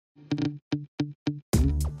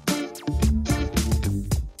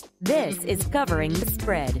This is Covering the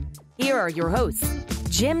Spread. Here are your hosts,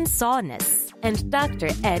 Jim Saunders and Dr.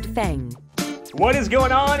 Ed Feng. What is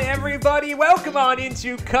going on, everybody? Welcome on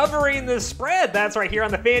into Covering the Spread. That's right here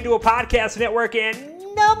on the FanDuel Podcast Network and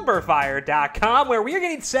numberFire.com, where we are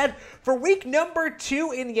getting set for week number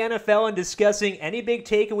 2 in the NFL and discussing any big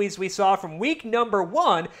takeaways we saw from week number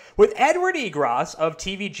 1 with Edward Egros of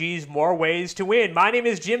TVG's More Ways to Win. My name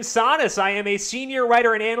is Jim Saunders. I am a senior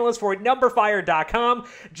writer and analyst for numberFire.com,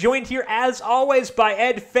 joined here as always by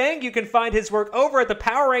Ed Feng. You can find his work over at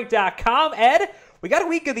thepowerrank.com. Ed, we got a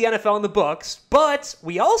week of the NFL in the books, but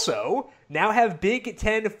we also now have Big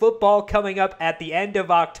Ten football coming up at the end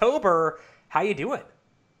of October. How you doing?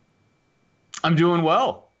 I'm doing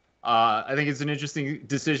well. I think it's an interesting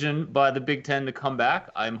decision by the Big Ten to come back.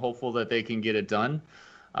 I'm hopeful that they can get it done.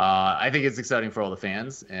 I think it's exciting for all the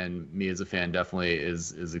fans, and me as a fan definitely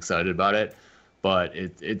is excited about it. But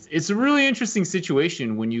it's a really interesting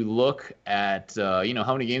situation when you look at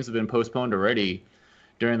how many games have been postponed already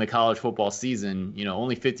during the college football season.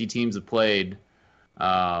 Only 50 teams have played,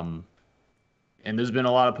 and there's been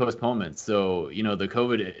a lot of postponements. So the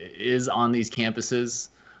COVID is on these campuses.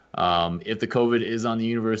 If the COVID is on the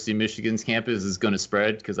University of Michigan's campus, it's going to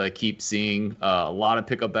spread because I keep seeing a lot of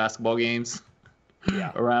pickup basketball games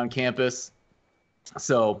around campus.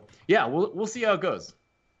 So, yeah, we'll see how it goes.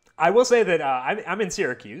 I will say that I'm in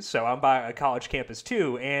Syracuse, so I'm by a college campus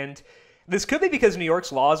too, and this could be because New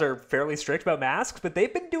York's laws are fairly strict about masks, but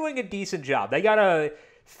they've been doing a decent job. They got a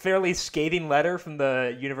fairly scathing letter from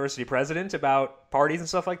the university president about parties and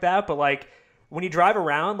stuff like that, but when you drive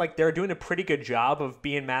around, they're doing a pretty good job of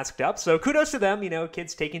being masked up. So kudos to them,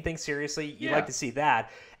 kids taking things seriously. You like to see that.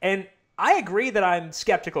 And I agree that I'm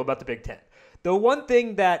skeptical about the Big Ten. The one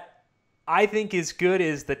thing that I think is good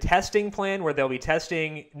is the testing plan, where they'll be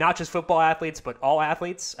testing not just football athletes, but all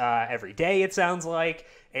athletes every day, it sounds like,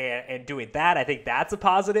 and doing that. I think that's a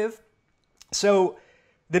positive. So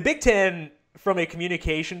the Big Ten, from a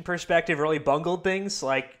communication perspective, really bungled things.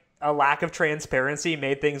 A lack of transparency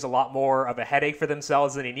made things a lot more of a headache for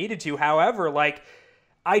themselves than he needed to. However,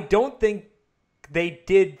 I don't think they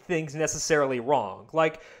did things necessarily wrong.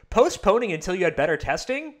 Postponing until you had better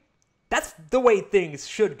testing, that's the way things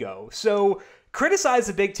should go. So criticize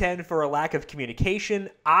the Big Ten for a lack of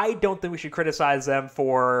communication. I don't think we should criticize them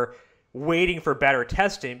for waiting for better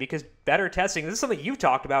testing, because better testing, this is something you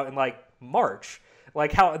talked about in March.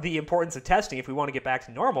 How the importance of testing if we want to get back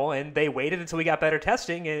to normal, and they waited until we got better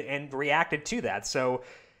testing and reacted to that. So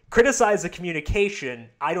criticize the communication.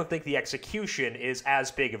 I don't think the execution is as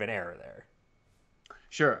big of an error there.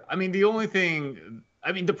 Sure.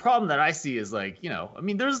 The problem that I see is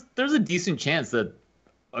there's a decent chance that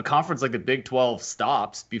a conference like the Big 12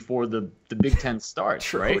 stops before the Big 10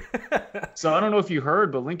 starts, right? So I don't know if you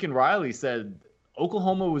heard, but Lincoln Riley said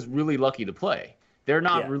Oklahoma was really lucky to play. They're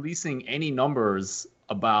not releasing any numbers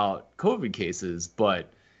about COVID cases,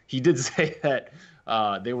 but he did say that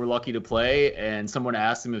they were lucky to play, and someone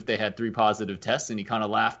asked him if they had 3 positive tests, and he kind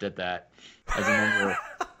of laughed at that as a number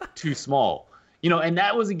too small. And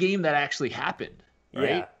that was a game that actually happened, right?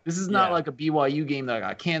 Yeah. This is not like a BYU game that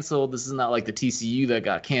got canceled. This is not like the TCU that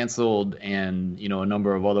got canceled and, a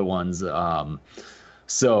number of other ones. The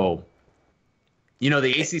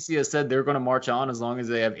ACC has said they're going to march on as long as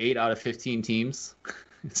they have 8 out of 15 teams.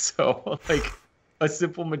 So, a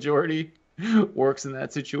simple majority works in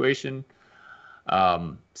that situation.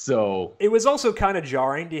 It was also kind of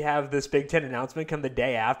jarring to have this Big Ten announcement come the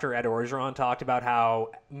day after Ed Orgeron talked about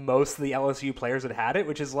how most of the LSU players had it,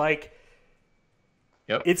 which is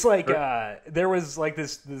it's there was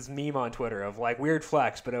this meme on Twitter of weird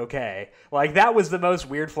flex but okay. That was the most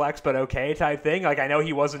weird flex but okay type thing. I know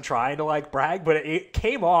he wasn't trying to brag, but it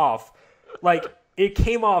came off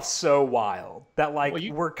so wild that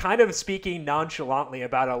we're kind of speaking nonchalantly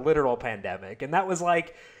about a literal pandemic. And that was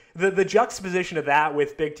the juxtaposition of that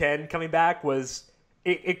with Big Ten coming back was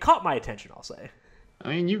it caught my attention, I'll say.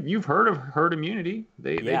 You've heard of herd immunity.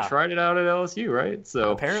 They tried it out at LSU, right?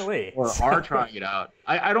 So apparently, or are trying it out.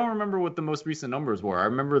 I don't remember what the most recent numbers were. I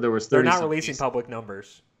remember there was 30. They're not releasing public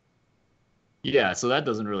numbers. Yeah, so that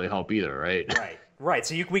doesn't really help either, right? Right.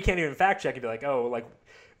 So we can't even fact check and be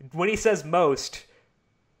when he says most,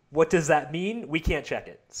 what does that mean? We can't check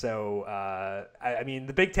it. So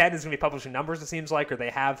the Big Ten is going to be publishing numbers. It seems or they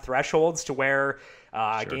have thresholds to where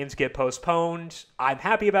games get postponed. I'm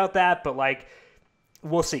happy about that, but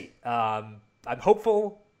we'll see. I'm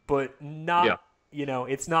hopeful, but not.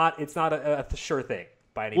 It's not a sure thing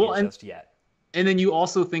by any means just yet. And then you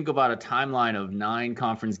also think about a timeline of 9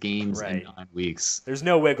 conference games in 9 weeks. There's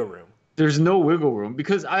no wiggle room. there's no wiggle room,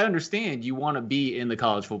 because I understand you want to be in the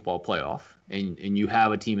college football playoff, and you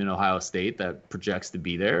have a team in Ohio State that projects to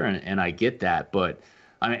be there, and I get that, but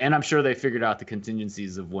and I'm sure they figured out the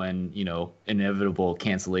contingencies of when, inevitable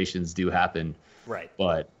cancellations do happen. Right.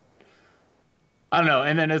 But I don't know.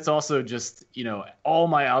 And then it's also just, all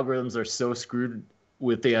my algorithms are so screwed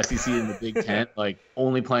with the SEC and the Big Ten, like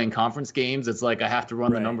only playing conference games. It's like I have to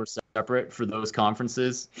run the numbers separate for those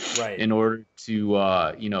conferences in order to,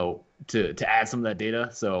 to add some of that data.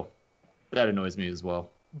 So that annoys me as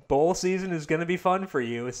well. Bowl season is going to be fun for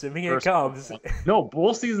you, assuming it comes. No,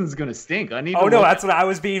 bowl season is going to stink. I need. Oh, no, that's what I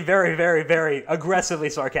was being very, very, very aggressively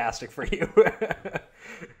sarcastic for you.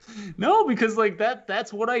 No, because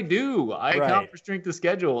that's what I do. I account for strength of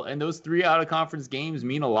schedule, and those 3 out-of-conference games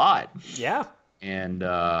mean a lot. Yeah. And,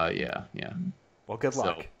 yeah. Well, good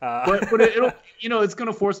luck. But it'll, it's going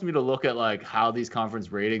to force me to look at, like, how these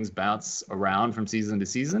conference ratings bounce around from season to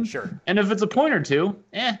season. Sure. And if it's a point or two,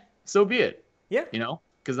 so be it. Yeah.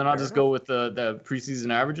 Because then I'll just go with the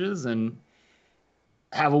preseason averages and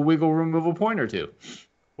have a wiggle room of a point or two.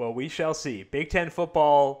 Well, we shall see. Big Ten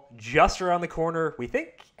football just around the corner, we think,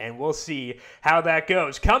 and we'll see how that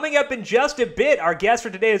goes. Coming up in just a bit, our guest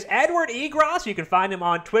for today is Edward Egros. You can find him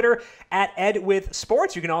on Twitter at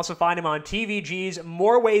EdWithSports. You can also find him on TVG's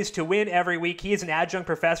More Ways to Win every week. He is an adjunct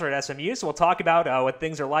professor at SMU, so we'll talk about what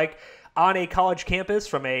things are like on a college campus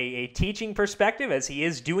from a teaching perspective, as he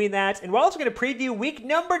is doing that. And we're also going to preview week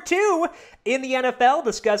number 2 in the NFL,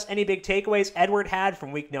 discuss any big takeaways Edward had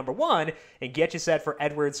from week number 1, and get you set for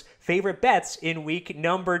Edward's favorite bets in week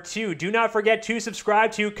number 2. Do not forget to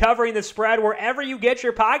subscribe to Covering the Spread wherever you get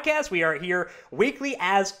your podcasts. We are here weekly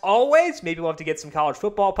as always. Maybe we'll have to get some college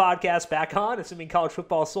football podcasts back on, assuming college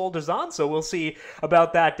football soldiers on, so we'll see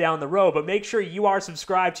about that down the road. But make sure you are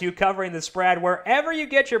subscribed to Covering the Spread wherever you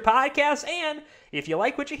get your podcasts. And if you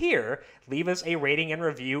like what you hear, leave us a rating and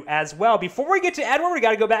review as well. Before we get to Edward, we got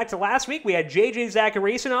to go back to last week. We had JJ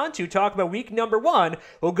Zachariason on to talk about week number 1.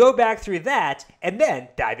 We'll go back through that and then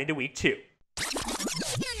dive into week 2.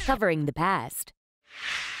 Covering the past.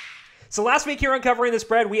 So last week here on Covering the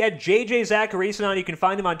Spread, we had JJ Zachariason on. You can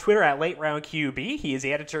find him on Twitter at LateRoundQB. He is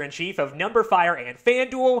the editor-in-chief of numberFire and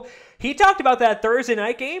FanDuel. He talked about that Thursday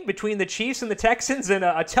night game between the Chiefs and the Texans, and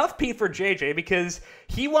a tough beat for JJ because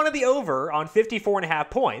he wanted the over on 54.5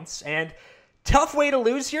 points. And tough way to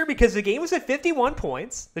lose here because the game was at 51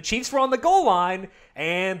 points. The Chiefs were on the goal line,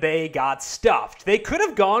 and they got stuffed. They could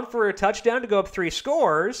have gone for a touchdown to go up 3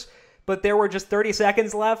 scores, but there were just 30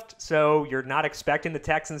 seconds left, so you're not expecting the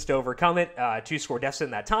Texans to overcome it. 2-score deficit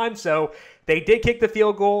in that time, so they did kick the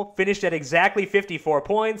field goal, finished at exactly 54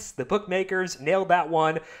 points. The bookmakers nailed that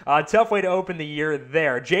one. Tough way to open the year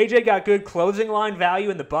there. JJ got good closing line value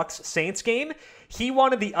in the Bucs-Saints game. He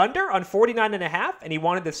wanted the under on 49.5, and he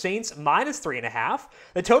wanted the Saints minus 3.5.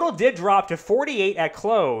 The total did drop to 48 at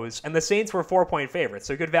close, and the Saints were 4-point favorites,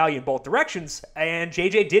 so good value in both directions. And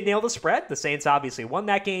JJ did nail the spread. The Saints obviously won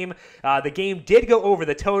that game. The game did go over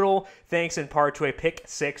the total, thanks in part to a pick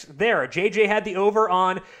 6 there. JJ had the over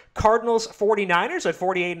on Cardinals 49ers at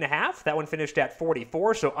 48.5. That one finished at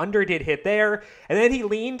 44, so under did hit there. And then he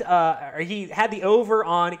he had the over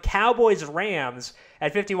on Cowboys Rams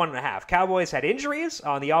at 51.5. Cowboys had injuries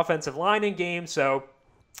on the offensive line in game, so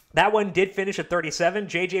that one did finish at 37.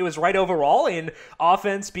 JJ was right overall in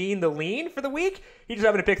offense being the lean for the week. He just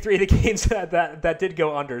happened to pick 3 of the games that did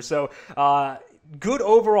go under. So good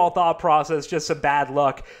overall thought process, just some bad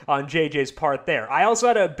luck on JJ's part there. I also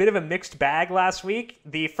had a bit of a mixed bag last week.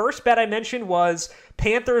 The first bet I mentioned was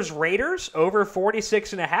Panthers-Raiders over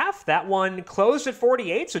 46.5. That one closed at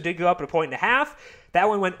 48, so did go up a 1.5. That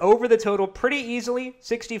one went over the total pretty easily,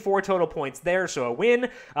 64 total points there, so a win.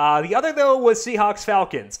 The other, though, was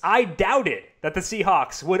Seahawks-Falcons. I doubted that the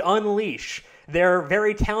Seahawks would unleash their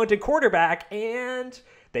very talented quarterback, and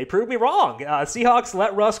they proved me wrong. Seahawks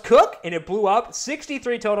let Russ cook, and it blew up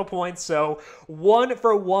 63 total points. So 1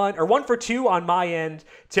 for 2 on my end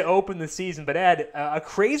to open the season. But Ed, a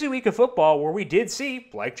crazy week of football where we did see,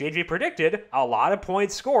 like JJ predicted, a lot of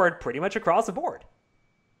points scored pretty much across the board.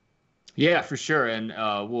 Yeah, for sure. And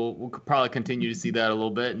we'll probably continue to see that a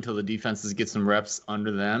little bit until the defenses get some reps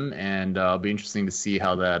under them. And it'll be interesting to see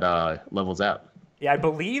how that levels out. Yeah,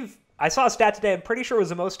 I saw a stat today. I'm pretty sure it was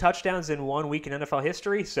the most touchdowns in 1 week in NFL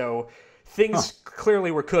history. So things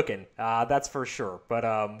clearly were cooking. That's for sure. But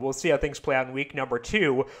we'll see how things play out in week number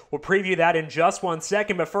 2. We'll preview that in just 1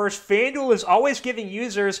 second. But first, FanDuel is always giving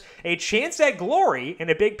users a chance at glory and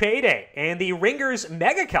a big payday. And the Ringers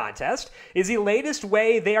Mega Contest is the latest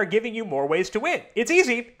way they are giving you more ways to win. It's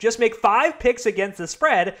easy. Just make 5 picks against the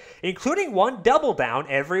spread, including 1 double down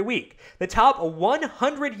every week. The top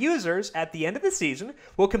 100 users at the end of the season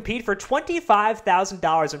will compete for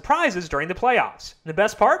 $25,000 in prizes during the playoffs. The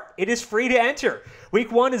best part? It is free to enter.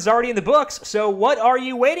 Week 1 is already in the books, so what are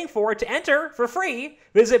you waiting for to enter for free?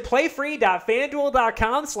 Visit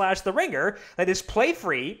playfree.fanduel.com/theringer. That is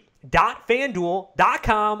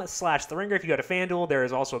playfree.fanduel.com/theringer. If you go to FanDuel, there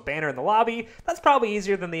is also a banner in the lobby. That's probably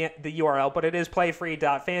easier than the URL, but it is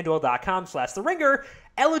playfree.fanduel.com/theringer.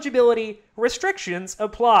 Eligibility restrictions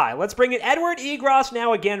apply. Let's bring in Edward Egros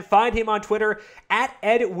now. Again, find him on Twitter at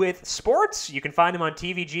EdWithSports. You can find him on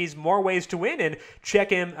TVG's More Ways to Win and check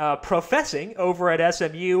him professing over at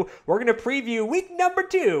SMU. We're going to preview week number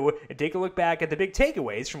 2 and take a look back at the big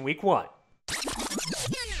takeaways from week 1.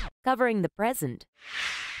 Covering the present.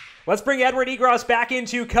 Let's bring Edward Egros back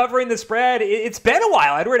into covering the spread. It's been a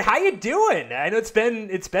while, Edward. How you doing? I know it's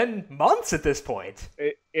been months at this point.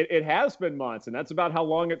 It has been months, and that's about how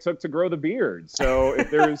long it took to grow the beard. So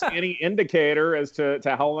if there's any indicator as to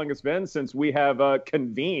how long it's been since we have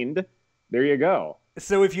convened, there you go.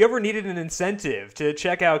 So if you ever needed an incentive to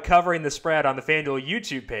check out Covering the Spread on the FanDuel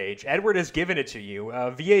YouTube page, Edward has given it to you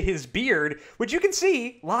via his beard, which you can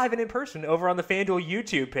see live and in person over on the FanDuel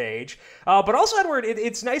YouTube page. But also, Edward,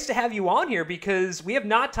 it's nice to have you on here because we have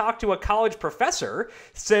not talked to a college professor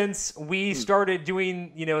since we started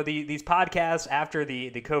doing, these podcasts after the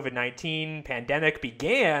COVID-19 pandemic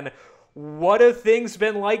began. What have things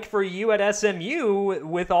been like for you at SMU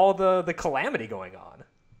with all the calamity going on?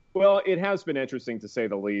 Well, it has been interesting to say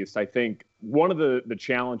the least. I think one of the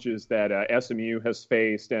challenges that SMU has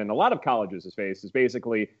faced and a lot of colleges has faced is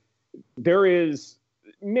basically there is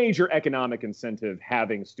major economic incentive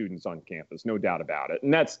having students on campus, no doubt about it.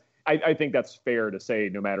 And I think that's fair to say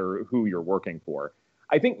no matter who you're working for.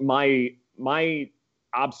 I think my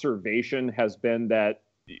observation has been that,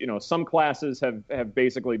 some classes have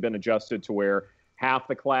basically been adjusted to where half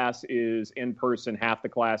the class is in person, half the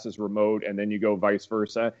class is remote, and then you go vice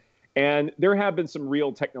versa. And there have been some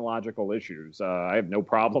real technological issues. I have no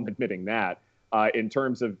problem admitting that in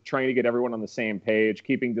terms of trying to get everyone on the same page,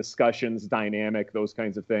 keeping discussions dynamic, those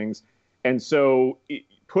kinds of things. And so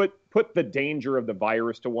put the danger of the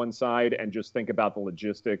virus to one side and just think about the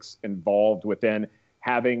logistics involved within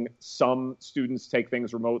having some students take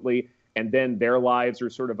things remotely. And then their lives are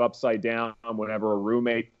sort of upside down whenever a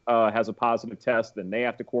roommate has a positive test, then they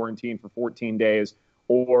have to quarantine for 14 days,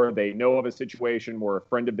 or they know of a situation where a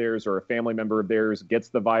friend of theirs or a family member of theirs gets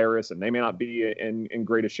the virus and they may not be in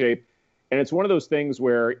greatest shape. And it's one of those things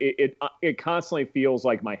where it constantly feels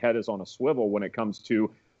like my head is on a swivel when it comes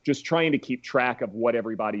to just trying to keep track of what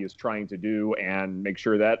everybody is trying to do and make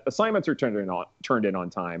sure that assignments are turned in on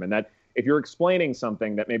time. And that if you're explaining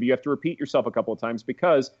something that maybe you have to repeat yourself a couple of times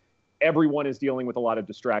because everyone is dealing with a lot of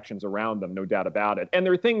distractions around them, no doubt about it. And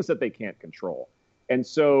there are things that they can't control. And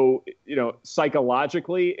so,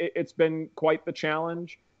 psychologically, it's been quite the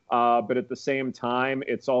challenge. But at the same time,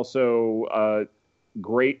 it's also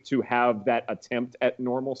great to have that attempt at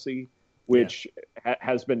normalcy, which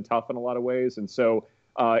has been tough in a lot of ways. And so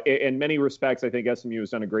in many respects, I think SMU has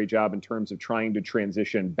done a great job in terms of trying to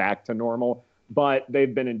transition back to normal. But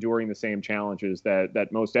they've been enduring the same challenges that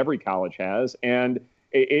most every college has. And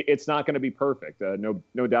it's not going to be perfect,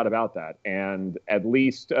 no doubt about that. And at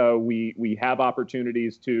least we have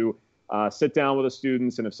opportunities to sit down with the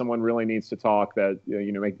students, and if someone really needs to talk, that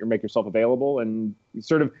make yourself available and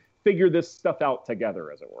sort of figure this stuff out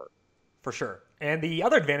together, as it were. For sure. And the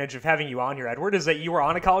other advantage of having you on here, Edward, is that you are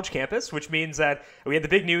on a college campus, which means that we had the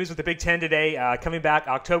big news with the Big Ten today coming back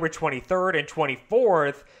October 23rd and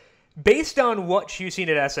 24th. Based on what you've seen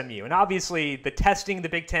at SMU, and obviously the testing the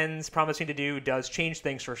Big Ten's promising to do does change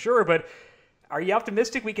things for sure, but are you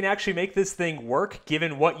optimistic we can actually make this thing work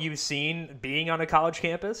given what you've seen being on a college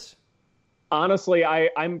campus? Honestly,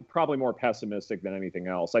 I'm probably more pessimistic than anything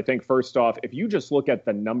else. I think, first off, if you just look at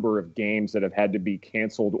the number of games that have had to be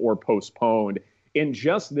canceled or postponed in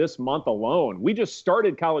just this month alone, we just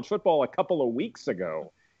started college football a couple of weeks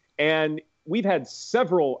ago, and we've had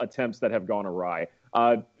several attempts that have gone awry.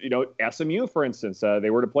 SMU, for instance, they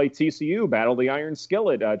were to play TCU, battle the Iron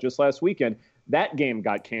Skillet just last weekend. That game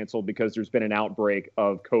got canceled because there's been an outbreak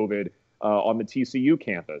of COVID on the TCU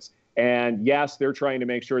campus. And yes, they're trying to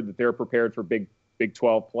make sure that they're prepared for Big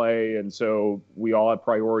 12 play. And so we all have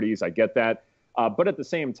priorities. I get that. But at the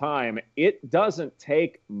same time, it doesn't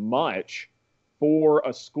take much for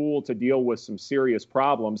a school to deal with some serious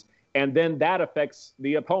problems, and then that affects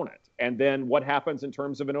the opponent. And then what happens in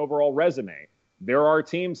terms of an overall resume? There are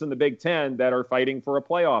teams in the Big Ten that are fighting for a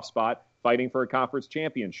playoff spot, fighting for a conference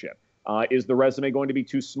championship. Is the resume going to be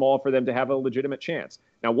too small for them to have a legitimate chance?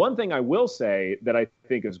 Now, one thing I will say that I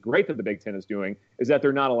think is great that the Big Ten is doing is that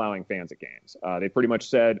they're not allowing fans at games. They pretty much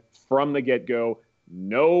said from the get-go,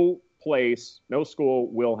 no place, no school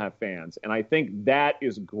will have fans. And I think that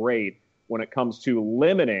is great when it comes to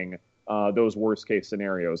limiting those worst-case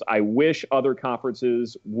scenarios. I wish other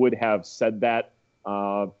conferences would have said that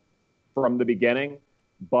from the beginning,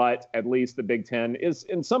 but at least the Big Ten is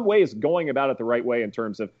in some ways going about it the right way in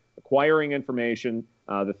terms of acquiring information.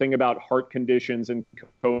 The thing about heart conditions and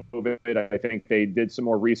COVID, I think they did some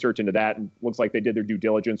more research into that, and looks like they did their due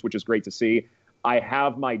diligence, which is great to see. I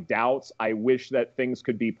have my doubts. I wish that things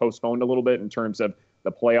could be postponed a little bit in terms of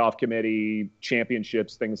the playoff committee,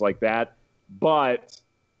 championships, things like that. But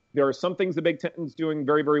there are some things the Big Ten is doing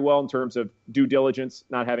very, very well in terms of due diligence,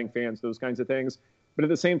 not having fans, those kinds of things. But at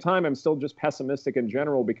the same time, I'm still just pessimistic in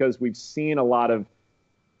general because we've seen a lot of,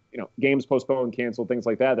 games postponed, canceled, things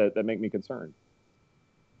like that make me concerned.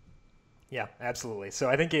 Yeah, absolutely. So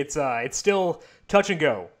I think it's still touch and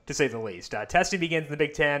go, to say the least. Testing begins in the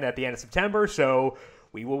Big Ten at the end of September, so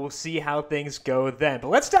we will see how things go then. But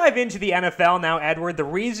let's dive into the NFL now, Edward. The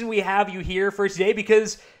reason we have you here for today,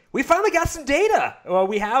 because we finally got some data. Well,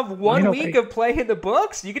 we have 1 week of play in the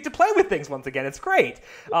books. You get to play with things once again. It's great.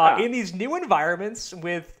 In these new environments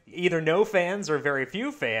with either no fans or very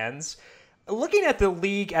few fans, looking at the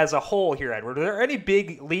league as a whole here, Edward, are there any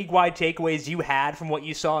big league-wide takeaways you had from what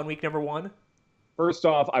you saw in week number 1? First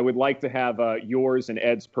off, I would like to have yours and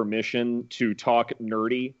Ed's permission to talk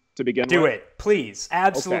nerdy to begin with. Do it, please.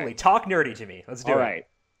 Absolutely. Okay. Talk nerdy to me. Let's do it. All right.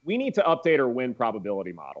 We need to update our win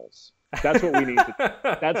probability models. That's what we need to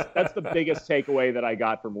do. That's the biggest takeaway that I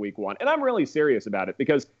got from week 1. And I'm really serious about it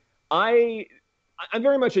because I'm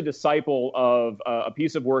very much a disciple of a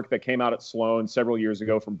piece of work that came out at Sloan several years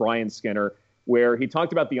ago from Brian Skinner, where he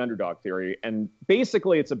talked about the underdog theory. And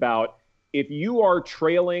basically it's about if you are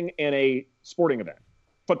trailing in a sporting event,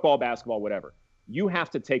 football, basketball, whatever, you have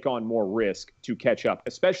to take on more risk to catch up,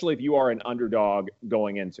 especially if you are an underdog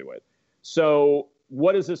going into it. So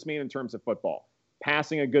what does this mean in terms of football?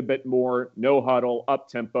 Passing a good bit more, no huddle, up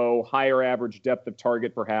tempo, higher average depth of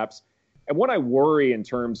target perhaps. And what I worry in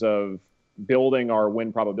terms of building our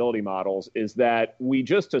win probability models is that we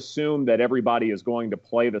just assume that everybody is going to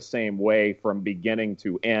play the same way from beginning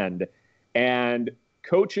to end. And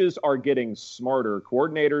coaches are getting smarter.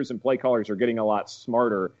 Coordinators and play callers are getting a lot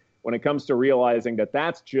smarter when it comes to realizing that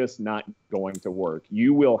that's just not going to work.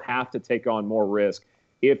 You will have to take on more risk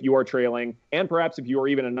if you are trailing, and perhaps if you are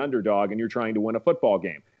even an underdog and you're trying to win a football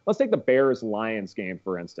game. Let's take the Bears-Lions game,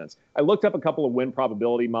 for instance. I looked up a couple of win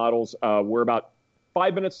probability models. We're about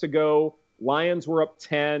 5 minutes to go. Lions were up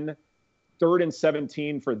 10, 3rd and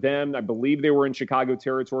 17 for them. I believe they were in Chicago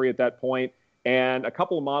territory at that point. And a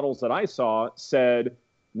couple of models that I saw said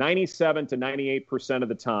 97 to 98% of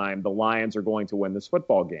the time the Lions are going to win this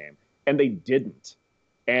football game. And they didn't.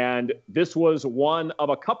 And this was one of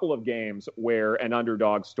a couple of games where an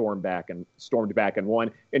underdog stormed back and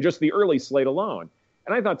won in just the early slate alone.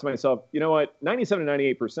 And I thought to myself, you know what, 97 to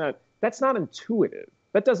 98%, that's not intuitive.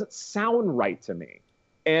 That doesn't sound right to me.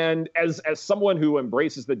 And as someone who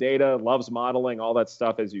embraces the data, loves modeling, all that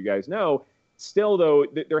stuff, as you guys know, still, though,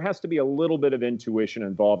 there has to be a little bit of intuition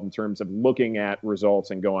involved in terms of looking at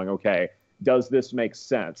results and going, okay, does this make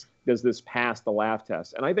sense? Does this pass the laugh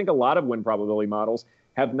test? And I think a lot of win probability models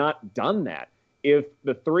have not done that. If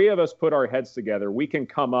the three of us put our heads together, we can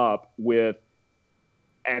come up with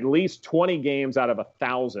at least 20 games out of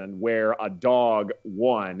 1,000 where a dog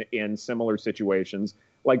won in similar situations,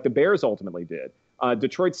 like the Bears ultimately did.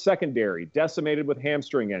 Detroit's secondary decimated with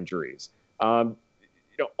hamstring injuries.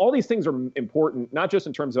 All these things are important, not just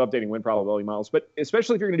in terms of updating win probability models, but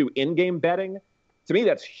especially if you're going to do in-game betting. To me,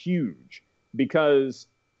 that's huge because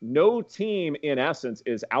no team, in essence,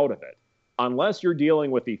 is out of it. Unless you're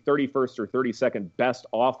dealing with the 31st or 32nd best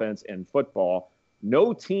offense in football,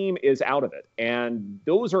 no team is out of it. And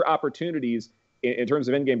those are opportunities in terms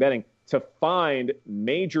of in-game betting to find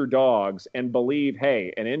major dogs and believe,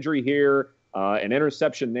 hey, an injury here, an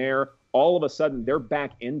interception there, all of a sudden they're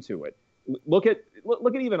back into it. Look at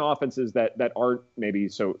even offenses that aren't maybe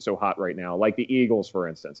so hot right now, like the Eagles, for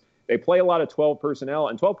instance. They play a lot of 12 personnel,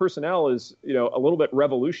 and 12 personnel is a little bit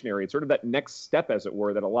revolutionary. It's sort of that next step, as it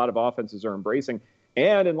were, that a lot of offenses are embracing.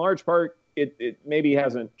 And in large part, it maybe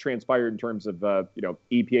hasn't transpired in terms of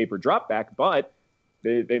EPA per dropback, but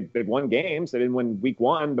They've won games. They didn't win week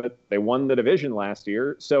 1, but they won the division last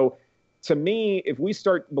year. So to me, if we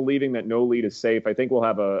start believing that no lead is safe, I think we'll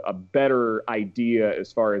have a better idea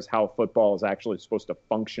as far as how football is actually supposed to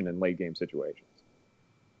function in late game situations.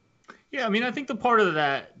 Yeah, I mean, I think the part of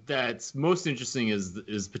that's most interesting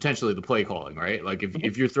is potentially the play calling, right? Like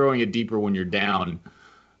if you're throwing it deeper when you're down,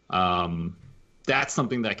 that's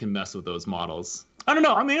something that can mess with those models. I don't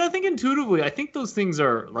know. I mean, I think intuitively, I think those things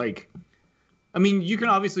are like, I mean, you can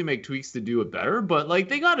obviously make tweaks to do it better, but like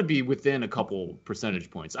they got to be within a couple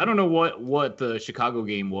percentage points. I don't know what the Chicago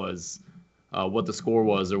game was, what the score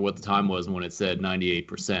was, or what the time was when it said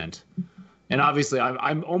 98%. And obviously,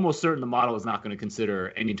 I'm almost certain the model is not going to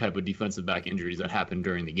consider any type of defensive back injuries that happened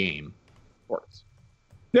during the game. Of course.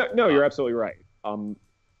 No, you're absolutely right.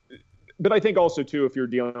 But I think also, too, if you're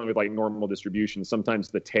dealing with like normal distribution, sometimes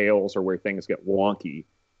the tails are where things get wonky.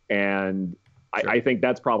 And sure. I think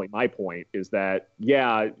that's probably my point is that,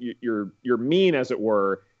 yeah, your mean, as it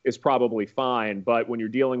were, is probably fine. But when you're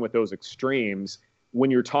dealing with those extremes,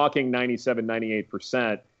 when you're talking 97,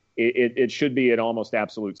 98%, it should be an almost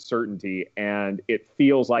absolute certainty. And it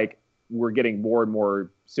feels like we're getting more and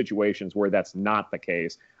more situations where that's not the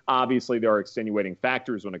case. Obviously, there are extenuating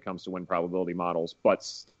factors when it comes to win probability models, but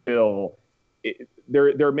still,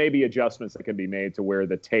 there may be adjustments that can be made to where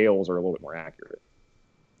the tails are a little bit more accurate.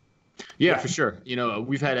 Yeah, for sure. You know,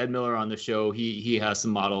 we've had Ed Miller on the show. He has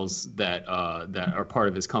some models that are part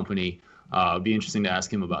of his company. It'd be interesting to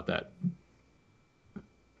ask him about that.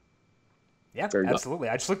 Yeah, absolutely.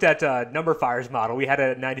 I just looked at numberFire's model. We had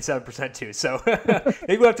a 97% too, so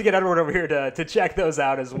maybe we'll have to get Edward over here to check those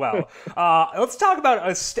out as well. Let's talk about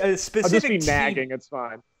a specific I'll just be team. nagging. It's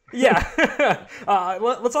fine. Yeah.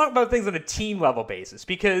 Let's talk about things on a team level basis,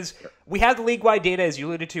 because we have the league-wide data, as you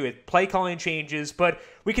alluded to, it play calling changes, but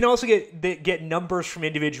we can also get numbers from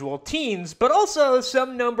individual teams, but also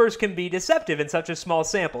some numbers can be deceptive in such a small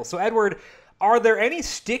sample. So, Edward, are there any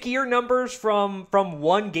stickier numbers from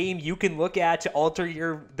one game you can look at to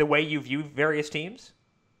alter the way you view various teams?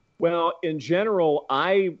 Well, in general,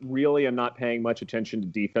 I really am not paying much attention to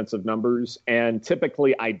defensive numbers, and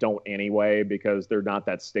typically I don't anyway, because they're not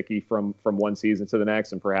that sticky from one season to the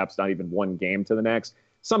next, and perhaps not even one game to the next.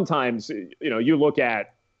 Sometimes, you look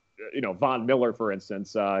at, Von Miller, for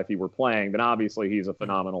instance, if he were playing, then obviously he's a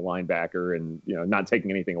phenomenal linebacker, and not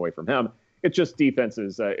taking anything away from him. It's just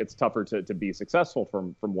defenses, it's tougher to be successful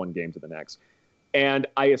from one game to the next. And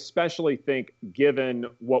I especially think, given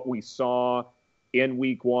what we saw in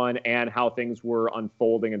week 1 and how things were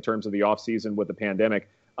unfolding in terms of the offseason with the pandemic,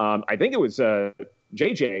 I think it was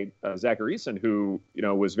JJ Zacharyson who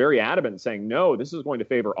was very adamant in saying, no, this is going to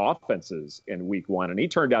favor offenses in week 1. And he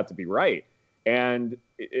turned out to be right. And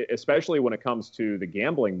especially when it comes to the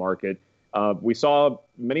gambling market, we saw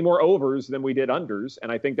many more overs than we did unders.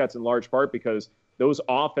 And I think that's in large part because those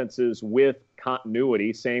offenses with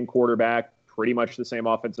continuity, same quarterback, pretty much the same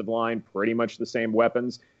offensive line, pretty much the same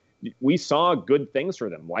weapons, we saw good things for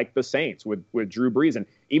them, like the Saints with Drew Brees. And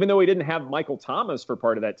even though he didn't have Michael Thomas for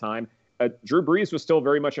part of that time, Drew Brees was still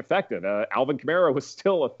very much effective. Alvin Kamara was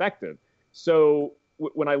still effective. So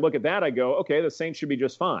when I look at that, I go, okay, the Saints should be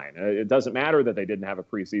just fine. It doesn't matter that they didn't have a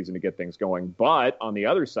preseason to get things going. But on the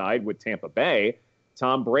other side, with Tampa Bay,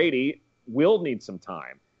 Tom Brady will need some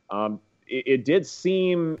time. It did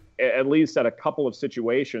seem, at least at a couple of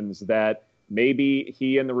situations, that maybe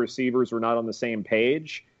he and the receivers were not on the same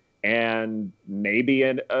page. And maybe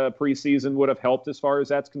a preseason would have helped as far as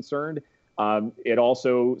that's concerned. It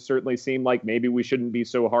also certainly seemed like maybe we shouldn't be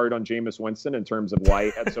so hard on Jameis Winston in terms of why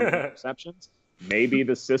he had so many interceptions. Maybe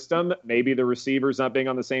the system, maybe the receivers not being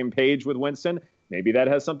on the same page with Winston, maybe that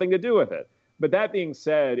has something to do with it. But that being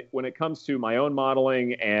said, when it comes to my own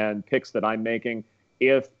modeling and picks that I'm making,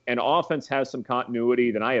 if an offense has some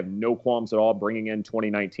continuity, then I have no qualms at all bringing in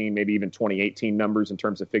 2019, maybe even 2018 numbers in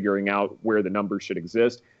terms of figuring out where the numbers should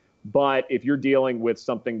exist. But if you're dealing with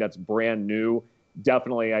something that's brand new,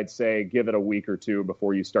 definitely I'd say give it a week or two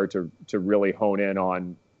before you start to really hone in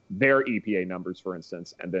on their EPA numbers, for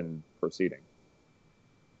instance, and then proceeding.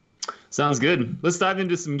 Sounds good. Let's dive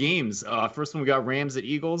into some games. First one, we got Rams at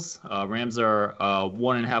Eagles. Rams are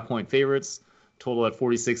 1.5 point favorites, total at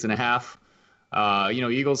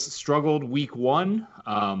 46.5. Eagles struggled week 1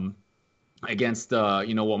 against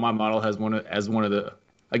what my model has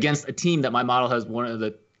against a team that my model has one of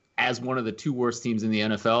the 2 worst teams in the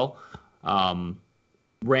NFL.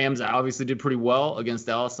 Rams obviously did pretty well against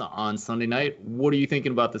Dallas on Sunday night. What are you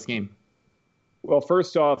thinking about this game? Well,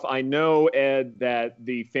 first off, I know, Ed, that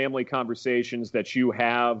the family conversations that you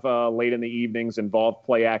have late in the evenings involve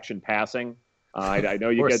play action passing. I know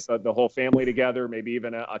you get the whole family together, maybe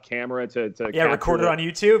even a camera to record it on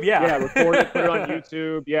YouTube. Yeah, record it, put it on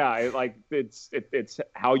YouTube. Yeah, it's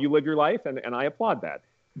how you live your life, and I applaud that.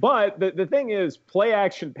 But the thing is, play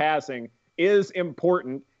action passing is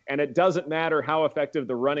important, and it doesn't matter how effective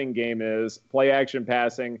the running game is. Play action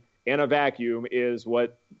passing in a vacuum is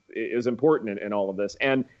what is important in all of this,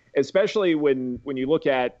 and especially when you look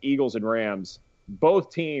at Eagles and Rams,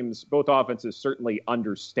 both offenses certainly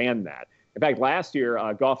understand that. In fact, last year,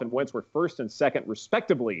 Goff and Wentz were first and second,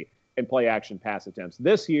 respectively, in play-action pass attempts.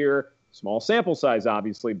 This year, small sample size,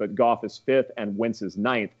 obviously, but Goff is fifth and Wentz is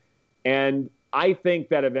ninth. And I think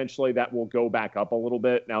that eventually that will go back up a little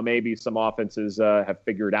bit. Now, maybe some offenses have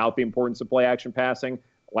figured out the importance of play-action passing,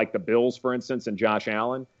 like the Bills, for instance, and Josh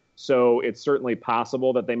Allen. So it's certainly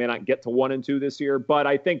possible that they may not get to 1 and 2 this year, but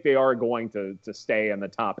I think they are going to stay in the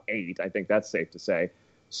top 8. I think that's safe to say.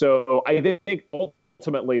 So I think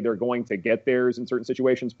ultimately they're going to get theirs in certain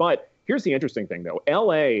situations. But here's the interesting thing, though.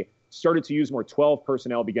 LA started to use more 12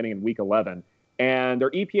 personnel beginning in week 11, and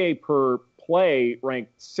their EPA per play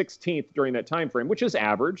ranked 16th during that time frame, which is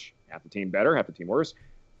average. Half the team better, half the team worse.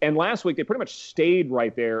 And last week, they pretty much stayed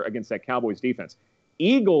right there against that Cowboys defense.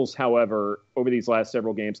 Eagles, however, over these last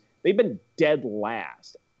several games, they've been dead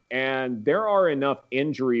last. And there are enough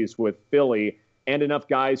injuries with Philly and enough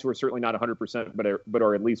guys who are certainly not 100% but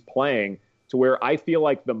are at least playing to where I feel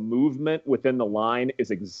like the movement within the line is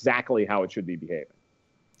exactly how it should be behaving.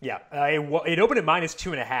 Yeah, it opened at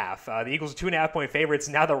 -2.5. The Eagles are 2.5-point favorites.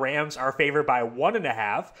 Now the Rams are favored by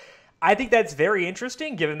 1.5. I think that's very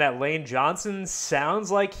interesting, given that Lane Johnson sounds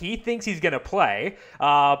like he thinks he's going to play.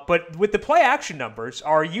 But with the play action numbers,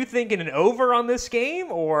 are you thinking an over on this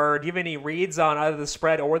game, or do you have any reads on either the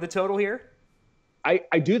spread or the total here?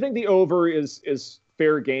 I do think the over is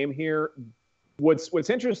fair game here. What's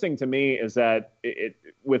interesting to me is that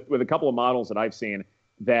with a couple of models that I've seen,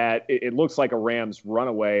 that it looks like a Rams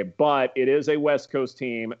runaway, but it is a West Coast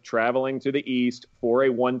team traveling to the East for a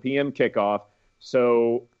 1 p.m. kickoff.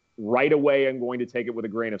 So right away, I'm going to take it with a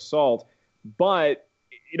grain of salt. But,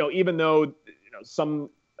 even though,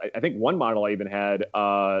 I think one model I even had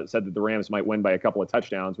said that the Rams might win by a couple of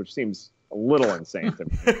touchdowns, which seems a little insane to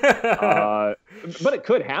me. But it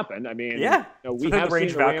could happen. I mean, we have seen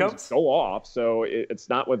the Rams go off, so it's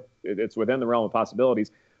within the realm of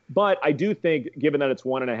possibilities. But I do think, given that it's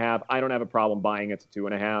 1.5, I don't have a problem buying it to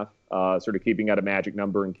 2.5, sort of keeping it a magic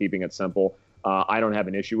number and keeping it simple. I don't have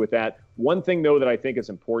an issue with that. One thing, though, that I think is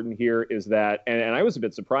important here is that, and I was a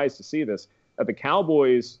bit surprised to see this, that the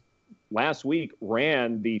Cowboys last week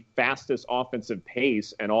ran the fastest offensive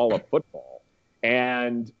pace in all of football.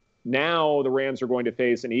 And now the Rams are going to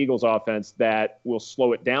face an Eagles offense that will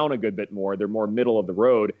slow it down a good bit more. They're more middle of the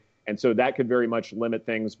road. And so that could very much limit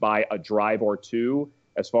things by a drive or two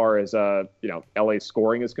as far as, LA's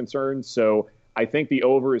scoring is concerned. So I think the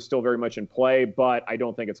over is still very much in play, but I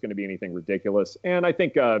don't think it's going to be anything ridiculous. And I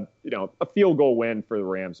think, a field goal win for the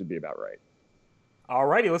Rams would be about right. All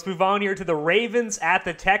righty, let's move on here to the Ravens at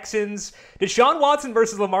the Texans. Deshaun Watson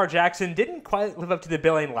versus Lamar Jackson didn't quite live up to the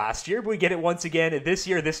billing last year, but we get it once again this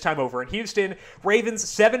year, this time over in Houston. Ravens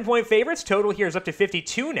 7-point favorites. Total here is up to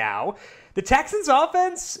 52 now. The Texans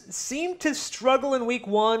offense seemed to struggle in week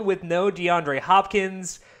 1 with no DeAndre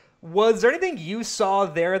Hopkins. Was there anything you saw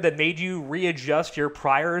there that made you readjust your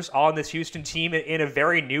priors on this Houston team in a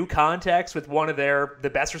very new context with one of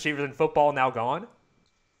the best receivers in football now gone?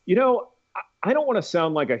 I don't want to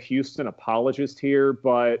sound like a Houston apologist here,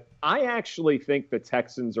 but I actually think the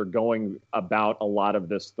Texans are going about a lot of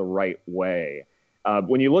this the right way.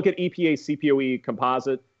 When you look at EPA CPOE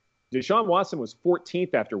composite, Deshaun Watson was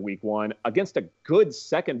 14th after week 1 against a good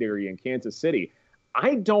secondary in Kansas City.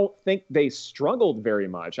 I don't think they struggled very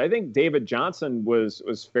much. I think David Johnson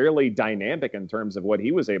was fairly dynamic in terms of what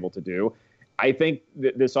he was able to do. I think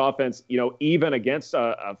this offense, even against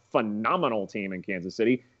a phenomenal team in Kansas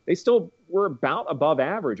City, they still were about above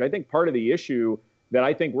average. I think part of the issue that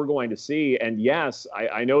I think we're going to see, and yes,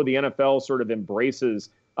 I know the NFL sort of embraces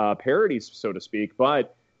parity, so to speak,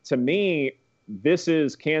 but to me, this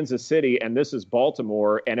is Kansas City and this is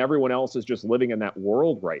Baltimore, and everyone else is just living in that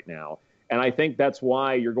world right now. And I think that's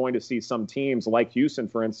why you're going to see some teams like Houston,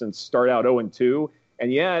 for instance, start out 0-2,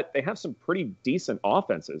 and yet they have some pretty decent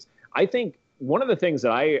offenses. I think one of the things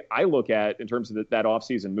that I look at in terms of that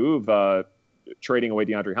offseason move, trading away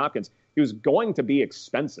DeAndre Hopkins, he was going to be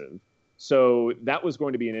expensive. So that was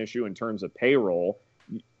going to be an issue in terms of payroll.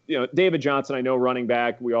 David Johnson, I know running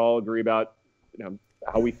back, we all agree about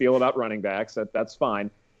how we feel about running backs. That's fine.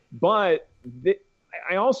 But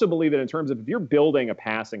I also believe that in terms of if you're building a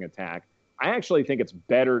passing attack, I actually think it's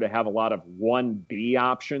better to have a lot of 1B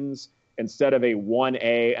options instead of a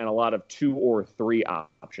 1A and a lot of 2 or 3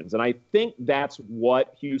 options. And I think that's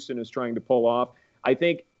what Houston is trying to pull off. I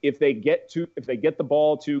think if they get the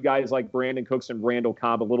ball to guys like Brandon Cooks and Randall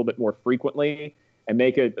Cobb a little bit more frequently and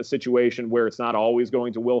make it a situation where it's not always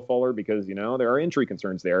going to Will Fuller because, there are injury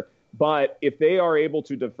concerns there. But if they are able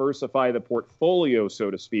to diversify the portfolio,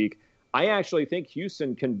 so to speak, I actually think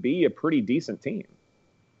Houston can be a pretty decent team.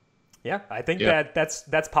 Yeah, I think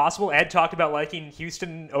that's possible. Ed talked about liking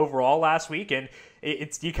Houston overall last week, and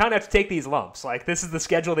it's you kind of have to take these lumps. Like, this is the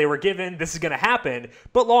schedule they were given. This is going to happen.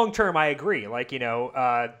 But long term, I agree. Like,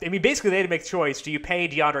 basically they had to make the choice. Do you pay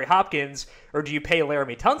DeAndre Hopkins or do you pay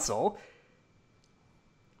Laramie Tunsil?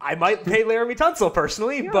 I might pay Laramie Tunsil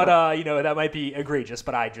personally, but that might be egregious.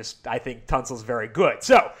 But I think Tunsil's very good.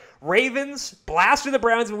 So Ravens blasted the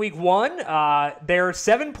Browns in week 1. They're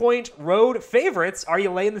 7-point road favorites. Are you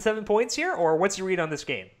laying the 7 points here, or what's your read on this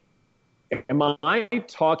game? Am I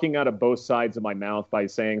talking out of both sides of my mouth by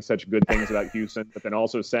saying such good things about Houston, but then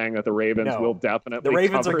also saying that the Ravens will definitely The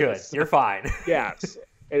Ravens are good. This? You're fine. Yes.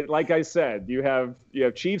 Like I said, you have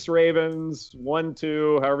Chiefs, Ravens,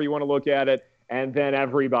 1-2, however you want to look at it, and then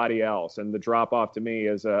everybody else. And the drop-off to me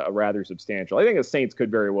is a rather substantial. I think the Saints could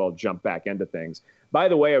very well jump back into things. By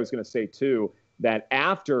the way, I was going to say, too, that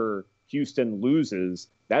after Houston loses,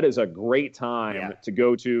 that is a great time to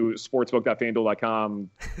go to sportsbook.fanduel.com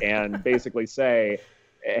and basically say,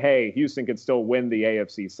 hey, Houston can still win the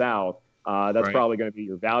AFC South. That's probably going to be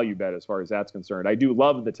your value bet as far as that's concerned. I do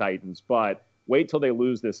love the Titans, but wait till they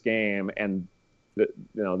lose this game, and the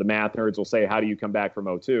math nerds will say, how do you come back from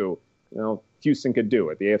 0-2? Houston could do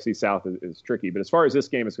it. The AFC South is tricky. But as far as this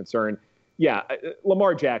game is concerned,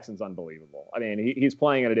 Lamar Jackson's unbelievable. I mean, he's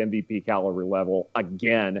playing at an MVP caliber level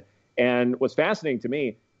again. And what's fascinating to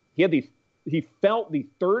me, he felt the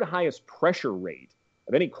third highest pressure rate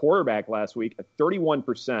of any quarterback last week at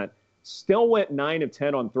 31%, still went 9 of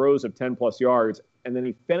 10 on throws of 10-plus yards, and then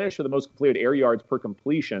he finished with the most completed air yards per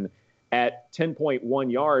completion at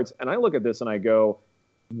 10.1 yards. And I look at this and I go,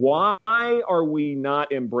 why are we not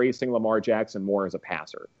embracing Lamar Jackson more as a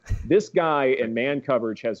passer? This guy in man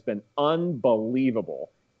coverage has been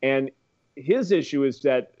unbelievable. And his issue is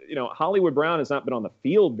that, Hollywood Brown has not been on the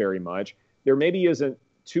field very much. There maybe isn't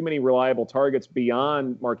too many reliable targets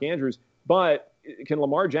beyond Mark Andrews, but can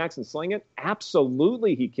Lamar Jackson sling it?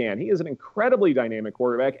 Absolutely he can. He is an incredibly dynamic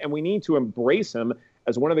quarterback, and we need to embrace him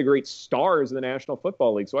as one of the great stars of the National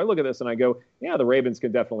Football League. So I look at this and I go, the Ravens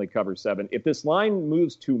can definitely cover 7. If this line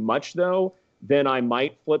moves too much, though, then I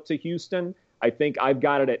might flip to Houston. I think I've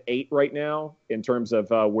got it at 8 right now in terms of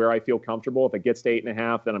where I feel comfortable. If it gets to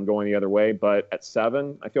 8.5, then I'm going the other way. But at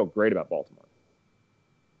 7, I feel great about Baltimore.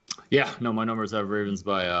 Yeah, no, my numbers have Ravens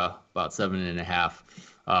by about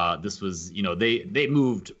 7.5. This was, they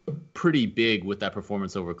moved pretty big with that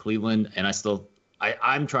performance over Cleveland, and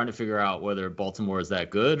I'm trying to figure out whether Baltimore is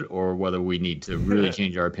that good or whether we need to really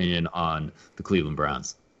change our opinion on the Cleveland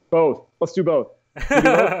Browns. Both. Let's do both.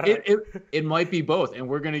 It might be both, and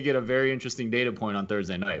we're going to get a very interesting data point on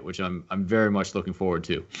Thursday night, which I'm very much looking forward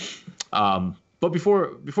to. But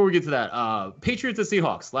before we get to that, Patriots at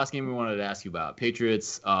Seahawks, last game we wanted to ask you about.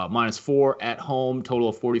 Patriots -4 at home, total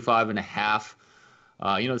of 45.5. The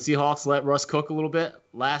Seahawks let Russ cook a little bit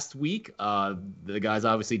last week. The guy's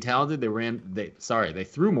obviously talented. They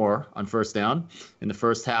threw more on first down in the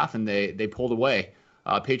first half, and they pulled away.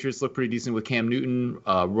 Patriots look pretty decent with Cam Newton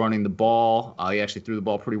running the ball. He actually threw the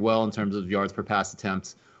ball pretty well in terms of yards per pass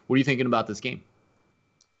attempts. What are you thinking about this game?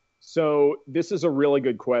 So this is a really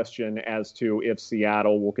good question as to if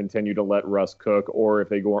Seattle will continue to let Russ cook, or if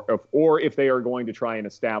they are going to try and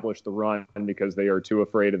establish the run because they are too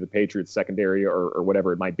afraid of the Patriots secondary or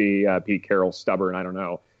whatever it might be. Pete Carroll's stubborn, I don't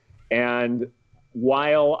know. And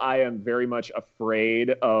while I am very much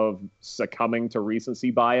afraid of succumbing to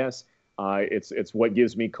recency bias, it's what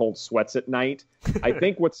gives me cold sweats at night. I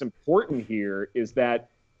think what's important here is that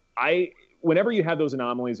whenever you have those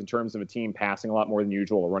anomalies in terms of a team passing a lot more than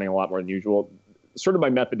usual or running a lot more than usual, sort of my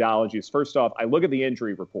methodology is, first off, I look at the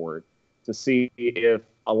injury report to see if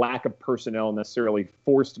a lack of personnel necessarily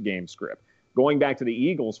forced game script. Going back to the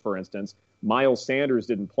Eagles, for instance, Miles Sanders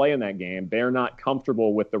didn't play in that game. They're not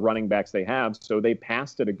comfortable with the running backs they have, so they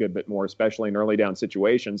passed it a good bit more, especially in early down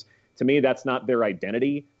situations. To me, that's not their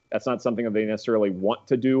identity. That's not something that they necessarily want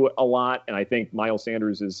to do a lot, and I think Miles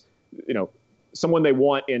Sanders is, someone they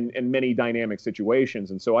want in many dynamic situations.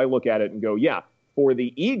 And so I look at it and go, for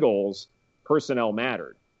the Eagles, personnel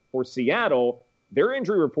mattered. For Seattle, their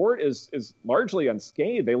injury report is largely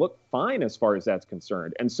unscathed. They look fine as far as that's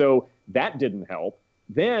concerned. And so that didn't help.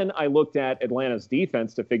 Then I looked at Atlanta's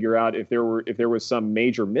defense to figure out if there was some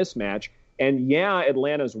major mismatch. And yeah,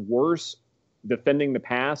 Atlanta's worse defending the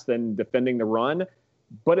pass than defending the run.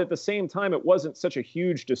 But at the same time, it wasn't such a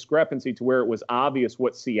huge discrepancy to where it was obvious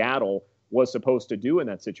what Seattle was supposed to do in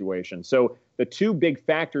that situation. So the two big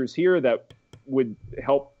factors here that would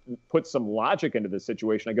help put some logic into this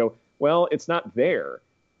situation, I go, well, it's not there.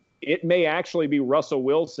 It may actually be Russell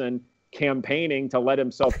Wilson campaigning to let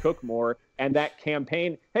himself cook more. And that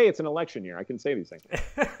campaign, hey, it's an election year. I can say these things.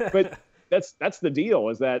 But that's the deal,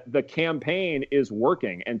 is that the campaign is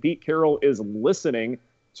working and Pete Carroll is listening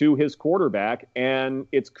to his quarterback, and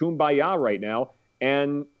it's kumbaya right now.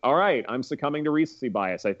 And all right, I'm succumbing to recency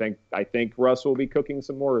bias. I think Russ will be cooking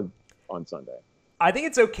some more on Sunday. I think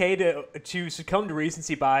it's okay to succumb to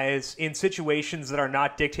recency bias in situations that are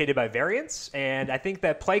not dictated by variance, and I think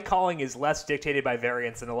that play calling is less dictated by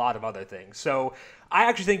variance than a lot of other things. So I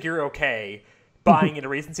actually think you're okay buying into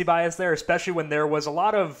recency bias there, especially when there was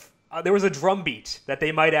there was a drumbeat that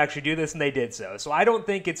they might actually do this, and they did so. So I don't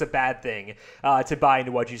think it's a bad thing to buy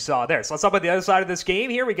into what you saw there. So let's talk about the other side of this game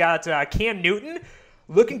here. We got Cam Newton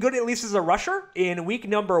looking good, at least as a rusher, in week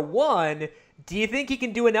number 1. Do you think he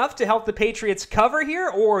can do enough to help the Patriots cover here,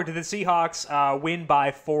 or do the Seahawks win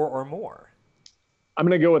by 4 or more? I'm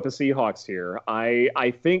going to go with the Seahawks here.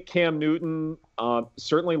 I think Cam Newton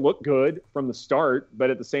certainly looked good from the start, but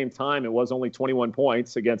at the same time, it was only 21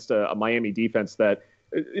 points against a Miami defense that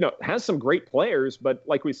has some great players, but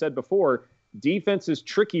like we said before, defense is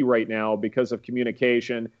tricky right now because of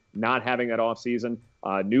communication, not having that offseason,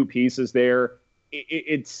 new pieces there.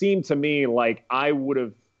 It seemed to me like I would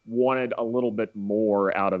have wanted a little bit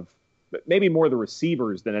more out of maybe more the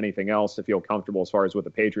receivers than anything else to feel comfortable as far as what the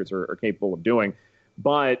Patriots are capable of doing.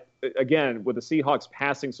 But again, with the Seahawks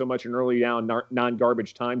passing so much in early down,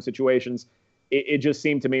 non-garbage time situations, it just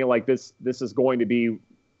seemed to me like this is going to be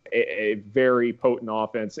a very potent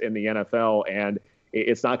offense in the NFL, and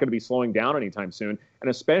it's not going to be slowing down anytime soon. And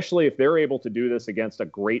especially if they're able to do this against a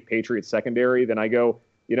great Patriots secondary, then I go,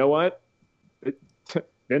 you know what?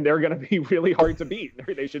 Then they're going to be really hard to beat.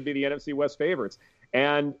 They should be the NFC West favorites.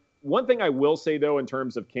 And one thing I will say, though, in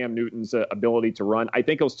terms of Cam Newton's ability to run, I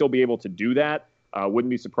think he'll still be able to do that. Wouldn't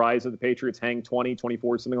be surprised if the Patriots hang 20,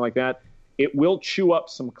 24, something like that. It will chew up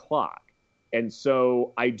some clock. And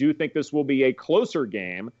so I do think this will be a closer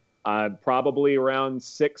game. Probably around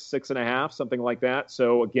 6.5, something like that.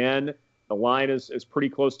 So again, the line is pretty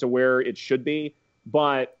close to where it should be,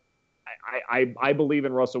 but I believe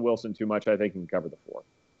in Russell Wilson too much. I think he can cover the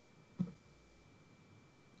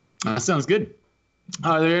 4. Sounds good.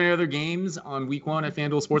 Are there any other games on week 1 at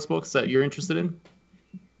FanDuel Sportsbooks that you're interested in?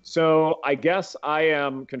 So I guess I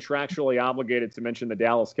am contractually obligated to mention the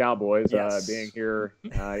Dallas Cowboys. Yes. Being here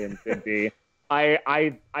in Indy.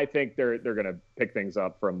 I think they're going to pick things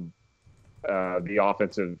up from the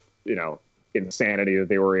offensive, insanity that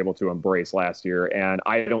they were able to embrace last year. And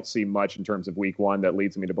I don't see much in terms of week 1 that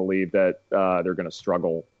leads me to believe that they're going to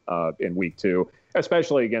struggle in week 2,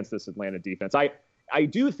 especially against this Atlanta defense. I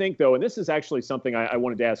do think, though, and this is actually something I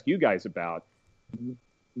wanted to ask you guys about.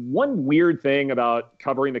 One weird thing about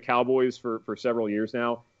covering the Cowboys for several years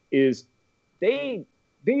now is they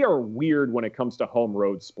are weird when it comes to home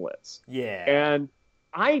road splits. Yeah. And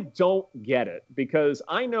I don't get it, because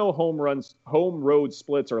I know home road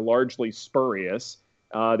splits are largely spurious.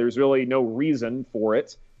 There's really no reason for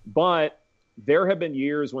it. But there have been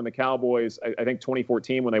years when the Cowboys, I think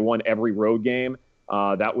 2014, when they won every road game,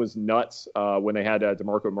 that was nuts when they had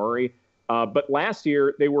DeMarco Murray. But last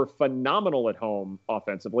year, they were phenomenal at home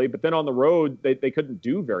offensively, but then on the road, they couldn't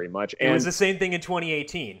do very much. And it was the same thing in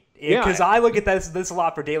 2018. Because I look at this a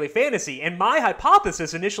lot for daily fantasy, and my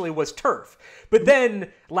hypothesis initially was turf. But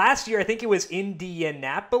then last year, I think it was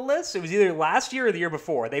Indianapolis. It was either last year or the year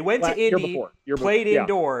before. They went to Indy, played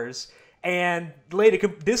indoors, and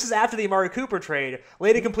this is after the Amari Cooper trade,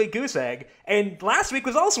 laid a complete goose egg. And last week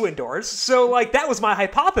was also indoors. So, that was my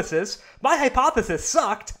hypothesis. My hypothesis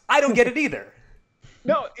sucked. I don't get it either.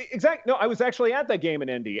 No, exactly. No, I was actually at that game in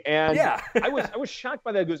Indy, and I was shocked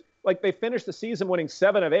by that. It was they finished the season winning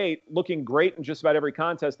 7 of 8, looking great in just about every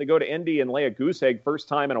contest. They go to Indy and lay a goose egg, first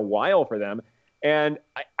time in a while for them, and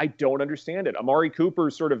I don't understand it. Amari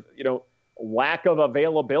Cooper's sort of lack of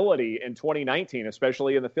availability in 2019,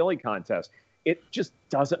 especially in the Philly contest. It just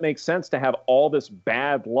doesn't make sense to have all this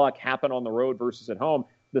bad luck happen on the road versus at home.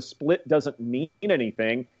 The split doesn't mean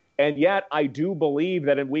anything. And yet I do believe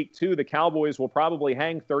that in week 2, the Cowboys will probably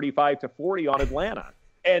hang 35-40 on Atlanta.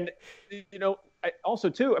 And, also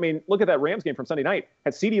too, look at that Rams game from Sunday night.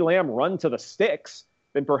 Had CeeDee Lamb run to the sticks,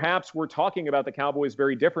 then perhaps we're talking about the Cowboys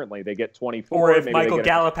very differently. They get 24. Or if Michael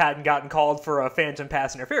Gallup hadn't gotten called for a phantom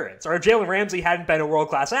pass interference, or if Jalen Ramsey hadn't been a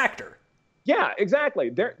world-class actor. Yeah, exactly.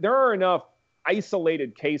 There are enough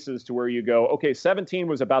isolated cases to where you go, okay, 17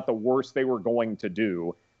 was about the worst they were going to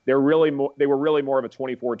do. They were really more of a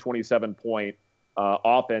 24, 27 point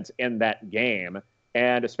offense in that game.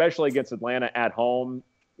 And especially against Atlanta at home,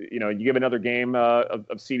 you give another game of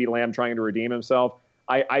CeeDee Lamb trying to redeem himself.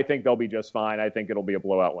 I think they'll be just fine. I think it'll be a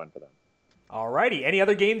blowout win for them. All righty. Any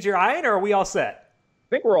other games you're eyeing, or are we all set? I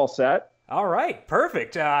think we're all set. All right,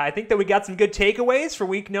 perfect. I think that we got some good takeaways for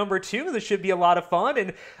week number 2. This should be a lot of fun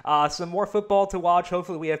and some more football to watch.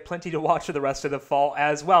 Hopefully we have plenty to watch for the rest of the fall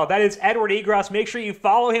as well. That is Edward Egros. Make sure you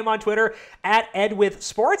follow him on Twitter at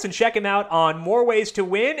EdWithSports and check him out on More Ways to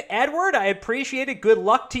Win. Edward, I appreciate it. Good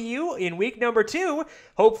luck to you in week number 2.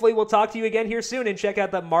 Hopefully we'll talk to you again here soon and check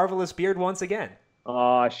out that marvelous beard once again.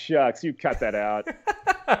 Aw, shucks. You cut that out.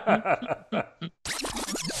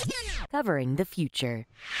 Covering the future.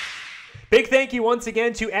 Big thank you once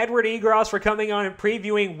again to Edward Egros for coming on and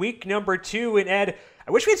previewing week number 2. And Ed,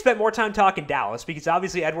 I wish we'd spent more time talking Dallas because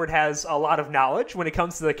obviously Edward has a lot of knowledge when it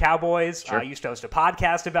comes to the Cowboys. Sure. I used to host a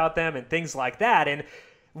podcast about them and things like that. And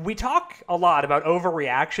we talk a lot about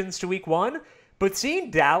overreactions to week 1, but seeing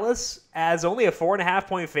Dallas as only a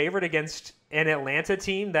 4.5-point favorite against an Atlanta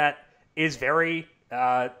team that is very,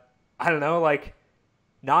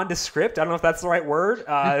 nondescript. I don't know if that's the right word.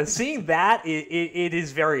 Seeing that, it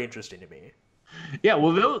is very interesting to me. Yeah,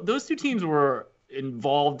 well, those two teams were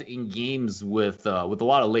involved in games with a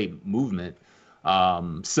lot of late movement.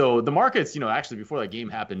 So the markets, actually before that game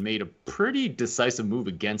happened, made a pretty decisive move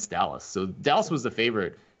against Dallas. So Dallas was the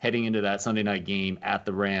favorite heading into that Sunday night game at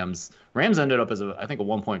the Rams. Rams ended up as I think a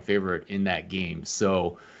 1-point favorite in that game.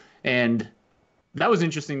 So, and that was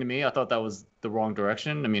interesting to me. I thought that was the wrong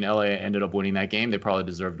direction. I mean, LA ended up winning that game. They probably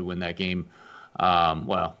deserved to win that game.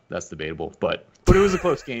 Well, that's debatable, but it was a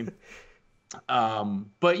close game.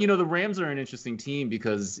 But the Rams are an interesting team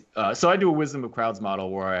because so I do a wisdom of crowds model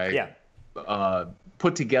where I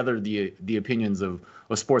put together the opinions of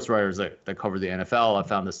sports writers that cover the NFL. I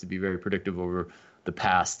found this to be very predictive over the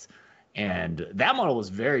past, and that model was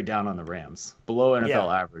very down on the Rams, below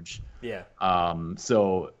NFL average. Yeah.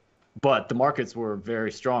 But the markets were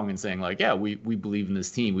very strong in saying, we believe in this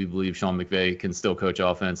team. We believe Sean McVay can still coach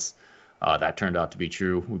offense. That turned out to be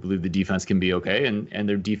true. We believe the defense can be okay, and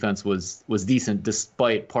their defense was decent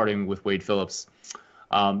despite parting with Wade Phillips.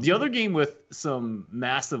 The other game with some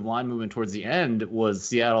massive line movement towards the end was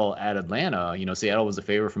Seattle at Atlanta. Seattle was a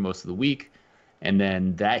favorite for most of the week, and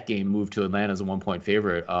then that game moved to Atlanta as a 1-point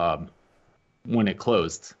favorite when it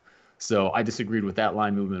closed. So I disagreed with that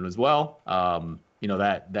line movement as well.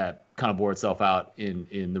 That kind of bore itself out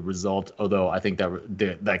in the result, although I think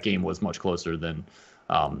that game was much closer than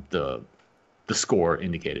the score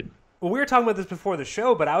indicated. Well, we were talking about this before the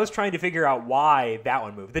show, but I was trying to figure out why that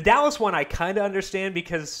one moved. The Dallas one I kind of understand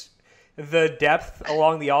because the depth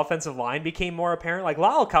along the offensive line became more apparent. Like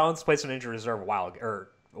Lyle Collins placed on injury reserve a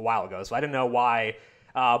while ago, so I didn't know why.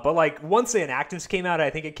 But once the inactives came out, I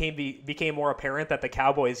think it became more apparent that the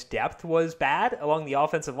Cowboys' depth was bad along the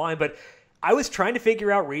offensive line. But I was trying to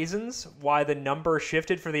figure out reasons why the number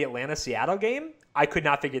shifted for the Atlanta-Seattle game. I could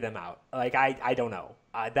not figure them out. I don't know.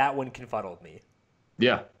 That one confuddled me.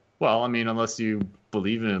 Yeah. Well, I mean, unless you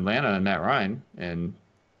believe in Atlanta and Matt Ryan. I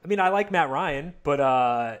mean, I like Matt Ryan,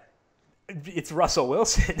 but it's Russell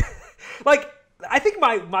Wilson. I think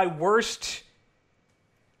my worst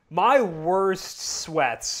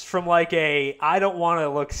sweats from I don't want to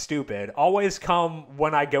look stupid always come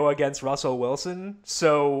when I go against Russell Wilson.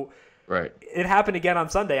 So right. It happened again on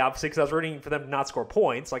Sunday, obviously, because I was rooting for them to not score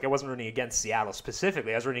points. I wasn't rooting against Seattle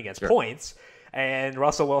specifically. I was rooting against points. And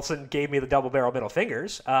Russell Wilson gave me the double-barrel middle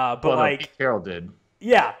fingers. Pete Carroll did.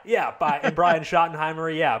 Yeah, and Brian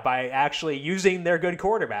Schottenheimer, by actually using their good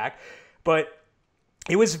quarterback. But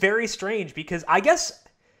it was very strange because I guess,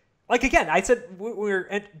 again, I said we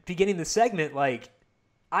were beginning the segment,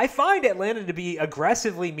 I find Atlanta to be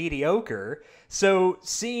aggressively mediocre, so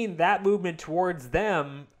seeing that movement towards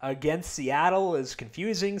them against Seattle is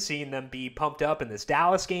confusing. Seeing them be pumped up in this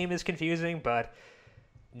Dallas game is confusing, but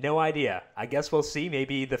no idea. I guess we'll see.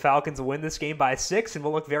 Maybe the Falcons will win this game by 6, and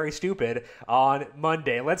we'll look very stupid on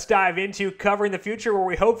Monday. Let's dive into covering the future where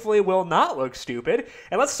we hopefully will not look stupid.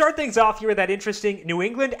 And let's start things off here with that interesting New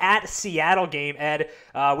England at Seattle game. Ed,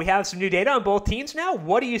 we have some new data on both teams now.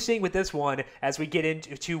 What are you seeing with this one as we get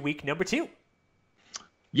into week number 2?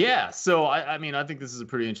 Yeah, so I think this is a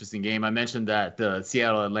pretty interesting game. I mentioned that the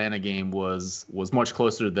Seattle-Atlanta game was much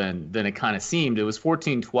closer than it kind of seemed. It was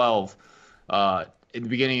 14-12 in the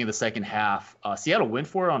beginning of the second half. Seattle went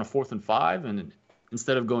for it on a 4th and 5, and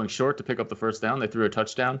instead of going short to pick up the first down, they threw a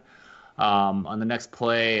touchdown. On the next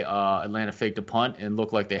play, Atlanta faked a punt and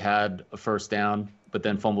looked like they had a first down, but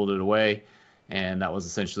then fumbled it away. And that was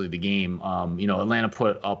essentially the game. Atlanta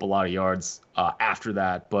put up a lot of yards after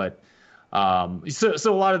that, but so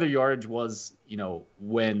a lot of their yardage was,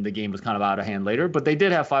 when the game was kind of out of hand later. But they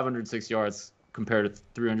did have 506 yards compared to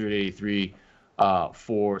 383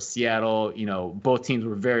 for Seattle. Both teams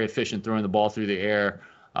were very efficient throwing the ball through the air,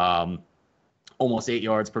 almost 8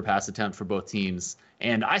 yards per pass attempt for both teams.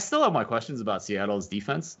 And I still have my questions about Seattle's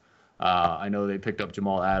defense. I know they picked up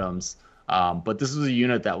Jamal Adams. But this was a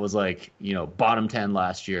unit that was bottom 10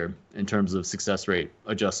 last year in terms of success rate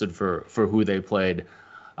adjusted for who they played.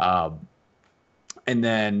 And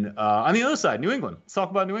then on the other side, New England. Let's talk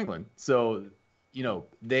about New England. So,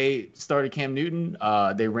 they started Cam Newton.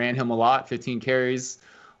 They ran him a lot, 15 carries,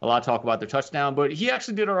 a lot of talk about their touchdown. But he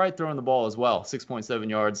actually did all right throwing the ball as well, 6.7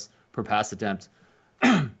 yards per pass attempt.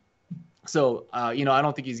 So, I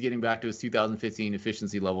don't think he's getting back to his 2015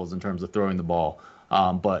 efficiency levels in terms of throwing the ball.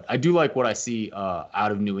 But I do like what I see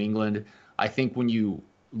out of New England. I think when you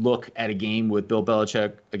look at a game with Bill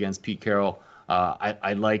Belichick against Pete Carroll,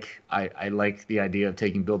 I like the idea of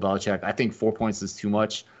taking Bill Belichick. I think 4 points is too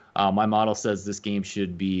much. My model says this game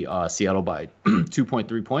should be Seattle by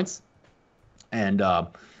 2.3 points. And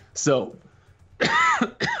so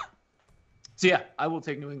yeah, I will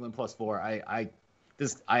take New England plus 4. I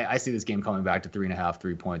see this game coming back to 3.5,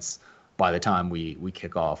 3 points by the time we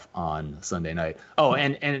kick off on Sunday night. Oh,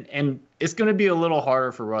 and it's going to be a little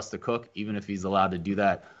harder for Russ to cook, even if he's allowed to do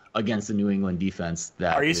that against the New England defense.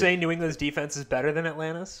 Are you saying New England's defense is better than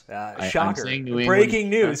Atlanta's? Shocker. Breaking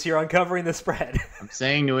news here on Covering the Spread. I'm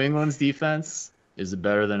saying New England's defense is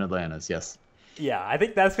better than Atlanta's, yes. Yeah, I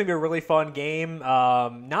think that's going to be a really fun game,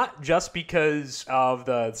 not just because of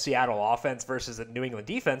the Seattle offense versus the New England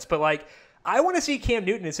defense, but I want to see Cam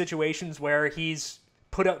Newton in situations where he's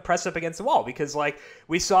pressed up against the wall, because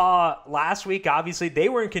we saw last week, obviously they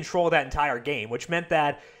were in control of that entire game, which meant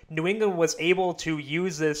that New England was able to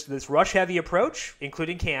use this rush heavy approach,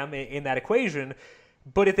 including Cam in that equation.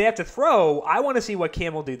 But if they have to throw, I want to see what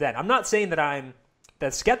Cam will do then. I'm not saying that I'm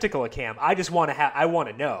that skeptical of Cam. I just want to I want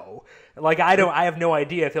to know. I have no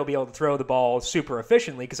idea if he'll be able to throw the ball super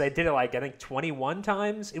efficiently, because I did it I think 21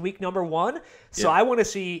 times in week number 1. So yeah. I want to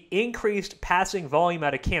see increased passing volume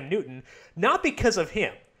out of Cam Newton, not because of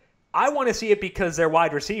him. I want to see it because their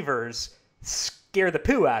wide receivers scare the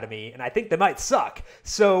poo out of me, and I think they might suck.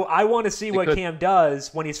 So I want to see what Cam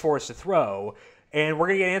does when he's forced to throw. And we're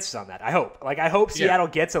going to get answers on that, I hope. I hope Seattle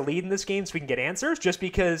gets a lead in this game so we can get answers, just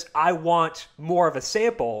because I want more of a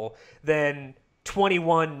sample than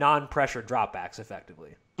 21 non-pressure dropbacks,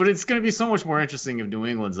 effectively. But it's going to be so much more interesting if New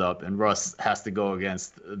England's up and Russ has to go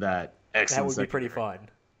against that excellent That would be pretty fun.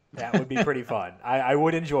 That would be pretty fun. I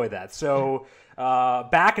would enjoy that. So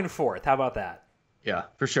back and forth. How about that? Yeah,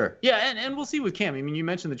 for sure. Yeah, and we'll see with Cam. I mean, you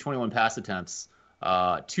mentioned the 21 pass attempts,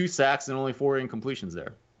 2 sacks and only 4 incompletions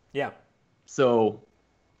there. Yeah. So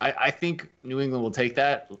I think New England will take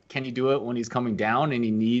that. Can he do it when he's coming down and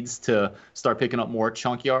he needs to start picking up more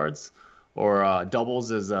chunk yards or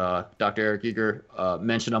doubles, as Dr. Eric Eager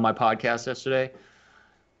mentioned on my podcast yesterday?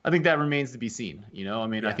 I think that remains to be seen.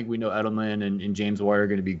 I think we know Edelman and James White are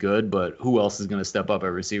going to be good, but who else is going to step up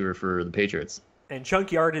at receiver for the Patriots? And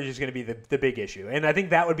chunk yardage is going to be the big issue. And I think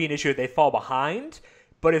that would be an issue if they fall behind.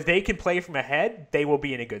 But if they can play from ahead, they will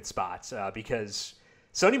be in a good spot because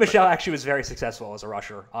Sony Michel actually was very successful as a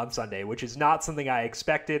rusher on Sunday, which is not something I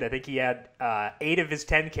expected. I think he had 8 of his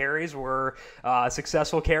 10 carries were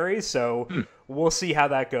successful carries, so we'll see how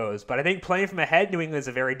that goes. But I think playing from ahead, New England is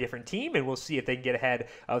a very different team, and we'll see if they can get ahead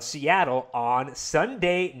of Seattle on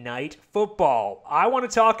Sunday Night Football. I want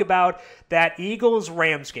to talk about that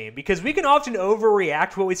Eagles-Rams game, because we can often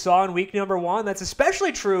overreact to what we saw in week number 1. That's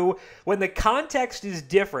especially true when the context is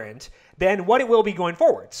different than what it will be going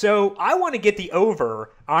forward. So I want to get the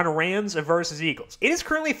over on Rams versus Eagles. It is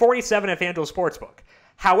currently 47 at FanDuel Sportsbook.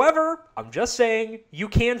 However, I'm just saying, you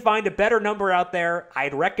can find a better number out there.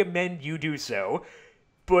 I'd recommend you do so.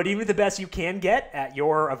 But even if the best you can get at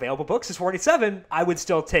your available books is 47, I would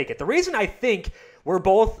still take it. The reason I think we're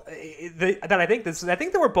both I think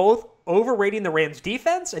that we're both overrating the Rams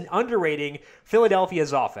defense and underrating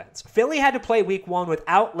Philadelphia's offense. Philly had to play week 1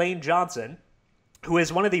 without Lane Johnson, who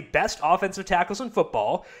is one of the best offensive tackles in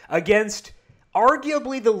football, against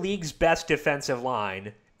arguably the league's best defensive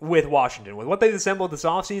line with Washington. With what they've assembled this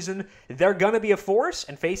offseason, they're going to be a force,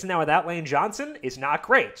 and facing that without Lane Johnson is not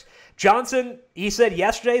great. Johnson, he said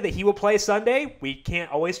yesterday that he will play Sunday. We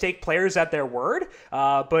can't always take players at their word,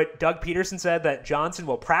 but Doug Peterson said that Johnson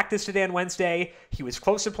will practice today on Wednesday. He was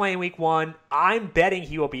close to playing week 1. I'm betting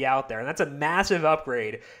he will be out there, and that's a massive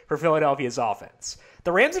upgrade for Philadelphia's offense.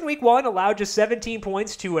 The Rams in week 1 allowed just 17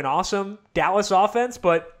 points to an awesome Dallas offense,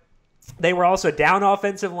 but they were also down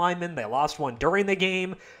offensive linemen. They lost one during the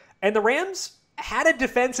game. And the Rams had a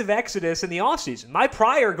defensive exodus in the offseason. My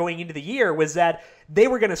prior going into the year was that they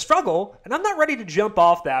were going to struggle, and I'm not ready to jump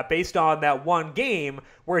off that based on that one game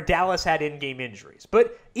where Dallas had in-game injuries.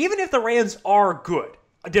 But even if the Rams are good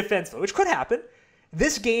defensively, which could happen,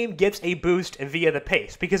 this game gets a boost via the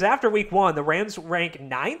pace, because after week 1, the Rams rank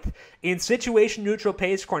 9th in situation-neutral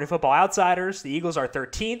pace according to Football Outsiders. The Eagles are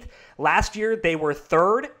 13th. Last year, they were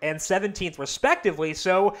 3rd and 17th, respectively,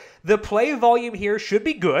 so the play volume here should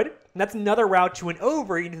be good, and that's another route to an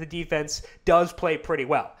over, even if the defense does play pretty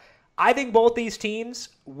well. I think both these teams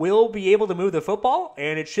will be able to move the football,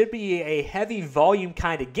 and it should be a heavy volume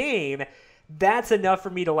kind of game. That's enough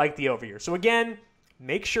for me to like the over here. So again,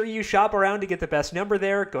 make sure you shop around to get the best number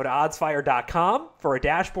there. Go to oddsfire.com for a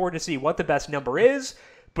dashboard to see what the best number is.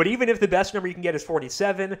 But even if the best number you can get is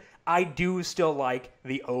 47, I do still like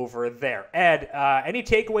the over there. Ed, any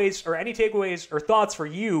takeaways or thoughts for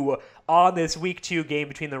you on this week 2 game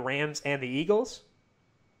between the Rams and the Eagles?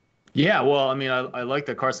 Yeah, well, I mean, I like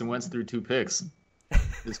that Carson Wentz threw 2 picks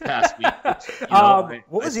this past week.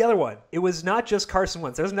 What was the other one? It was not just Carson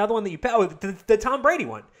Wentz. There's another one that the Tom Brady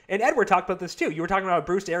one. And Edward talked about this too. You were talking about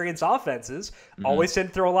Bruce Arians' offenses. Always tend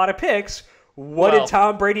to throw a lot of picks. What did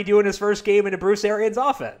Tom Brady do in his first game in a Bruce Arians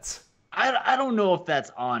offense? I don't know if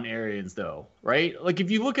that's on Arians, though, right? Like,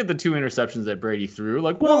 if you look at the 2 interceptions that Brady threw,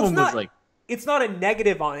 like, one of them was like... It's not a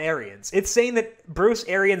negative on Arians. It's saying that Bruce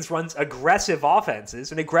Arians runs aggressive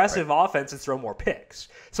offenses, and aggressive offenses throw more picks.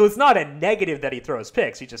 So it's not a negative that he throws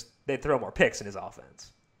picks. They throw more picks in his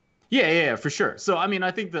offense. Yeah, for sure. So I mean,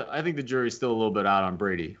 I think the jury's still a little bit out on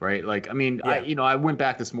Brady, right? Like, I mean, yeah. I went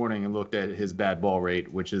back this morning and looked at his bad ball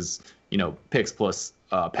rate, which is picks plus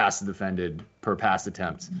passes defended per pass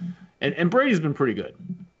attempt, and Brady's been pretty good.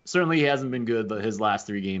 Certainly, he hasn't been good his last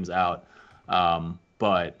 3 games out,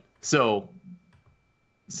 but so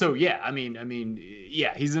yeah. I mean,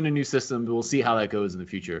 yeah, he's in a new system. We'll see how that goes in the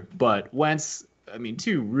future. But Wentz, I mean,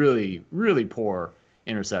 2 really, really poor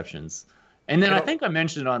interceptions. And then I think I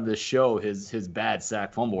mentioned on this show his bad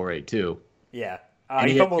sack fumble rate too. Yeah.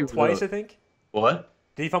 He fumbled twice, I think. What?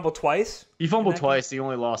 Did he fumble twice? He fumbled twice. He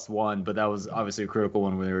only lost 1, but that was obviously a critical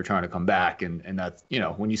one when they were trying to come back. And that's,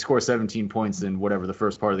 when you score 17 points in whatever the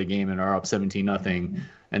first part of the game and are up 17-0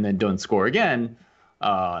 and then don't score again,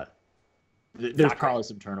 there's probably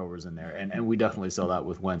some turnovers in there. And we definitely saw that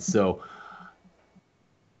with Wentz. So,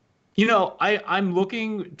 I'm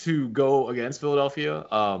looking to go against Philadelphia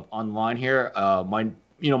on line here. My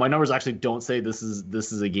numbers actually don't say this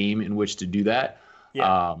is a game in which to do that.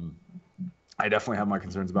 Yeah. I definitely have my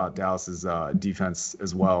concerns about Dallas's defense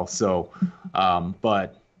as well. So,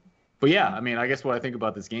 but yeah, I mean, I guess what I think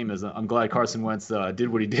about this game is I'm glad Carson Wentz did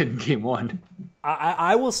what he did in game 1.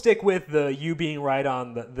 I will stick with you being right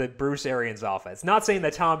on the Bruce Arians offense. Not saying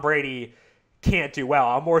that Tom Brady can't do well.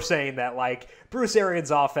 I'm more saying that Bruce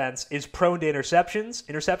Arians' offense is prone to interceptions.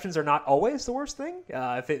 Interceptions are not always the worst thing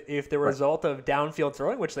if the result of downfield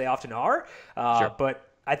throwing, which they often are. Sure. But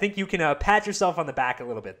I think you can pat yourself on the back a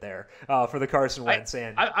little bit there for the Carson Wentz.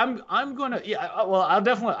 I'm gonna I'll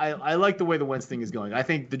definitely I like the way the Wentz thing is going. I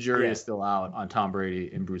think the jury is still out on Tom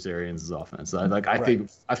Brady and Bruce Arians' offense.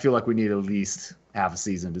 I feel like we need at least half a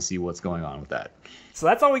season to see what's going on with that. So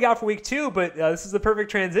that's all we got for week 2, but this is the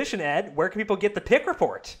perfect transition, Ed. Where can people get the pick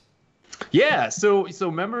report? Yeah, so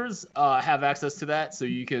members have access to that. So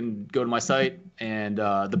you can go to my site, and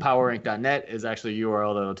thepowerrank.net is actually a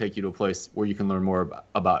URL that'll take you to a place where you can learn more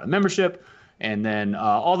about a membership. And then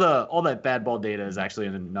all that bad ball data is actually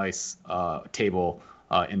in a nice table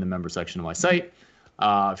in the member section of my site.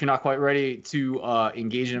 If you're not quite ready to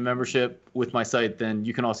engage in a membership with my site, then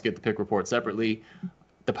you can also get the pick report separately.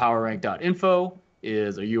 Thepowerrank.info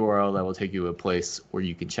is a URL that will take you to a place where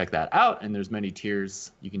you can check that out. And there's many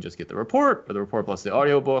tiers. You can just get the report, or the report plus the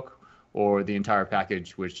audiobook, or the entire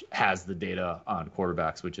package, which has the data on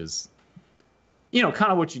quarterbacks, which is,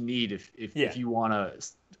 kind of what you need if you want to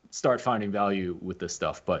start finding value with this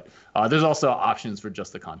stuff. But there's also options for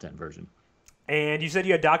just the content version. And you said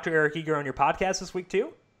you had Dr. Eric Eager on your podcast this week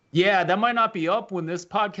too? Yeah, that might not be up when this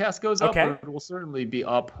podcast goes up, but it will certainly be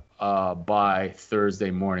up by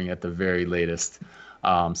Thursday morning at the very latest.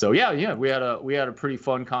 So we had a pretty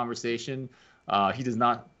fun conversation. He does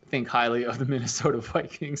not think highly of the Minnesota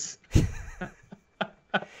Vikings.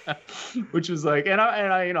 Which was like, and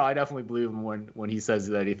I definitely believe him when he says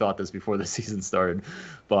that he thought this before the season started,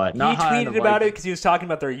 but not he tweeted about it because he was talking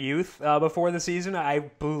about their youth before the season. I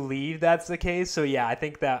believe that's the case. So yeah, I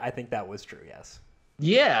think that was true. Yes.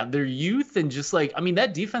 Yeah, their youth and just like, I mean,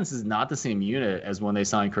 that defense is not the same unit as when they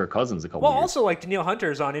signed Kirk Cousins a couple. Well, years. Also like Danielle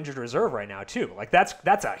Hunter's on injured reserve right now too. Like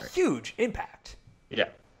that's a huge impact. Yeah,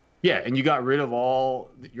 and you got rid of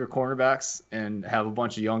all your cornerbacks and have a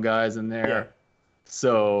bunch of young guys in there. Yeah.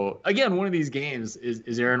 So, again, one of these games,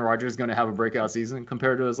 is Aaron Rodgers going to have a breakout season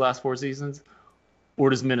compared to his last 4 seasons? Or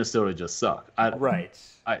does Minnesota just suck?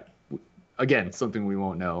 Again, something we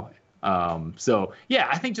won't know. So, yeah,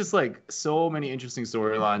 I think just like so many interesting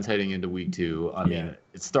storylines heading into week 2. I mean,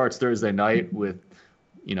 it starts Thursday night with,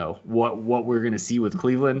 what we're going to see with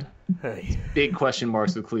Cleveland. Big question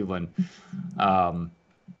marks with Cleveland. And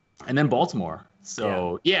then Baltimore.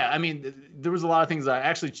 So, I mean, there was a lot of things. I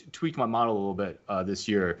actually tweaked my model a little bit this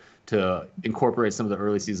year to incorporate some of the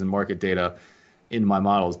early season market data in my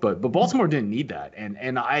models. But Baltimore didn't need that.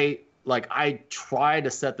 And I try to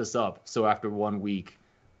set this up so after 1 week,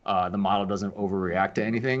 the model doesn't overreact to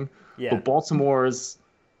anything. Yeah. But Baltimore's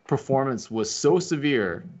performance was so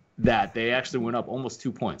severe that they actually went up almost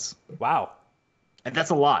 2 points. Wow. And that's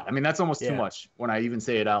a lot. I mean, that's almost too much when I even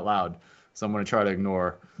say it out loud. So I'm going to try to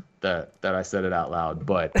ignore that I said it out loud,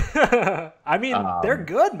 but I mean, they're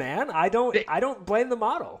good, man. I don't blame the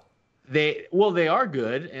model. They are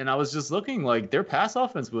good, and I was just looking like their pass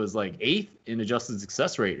offense was like 8th in adjusted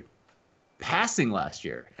success rate passing last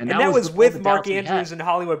year, and that was with Mark Andrews and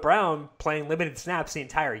Hollywood Brown playing limited snaps the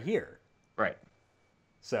entire year. Right.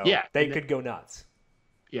 So they could go nuts.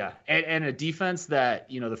 Yeah, and a defense that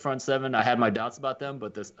the front seven, I had my doubts about them,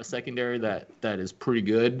 but a secondary that is pretty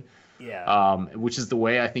good. Yeah. Which is the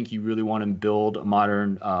way I think you really want to build a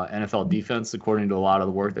modern NFL defense, according to a lot of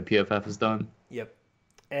the work that PFF has done. Yep.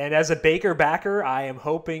 And as a Baker backer, I am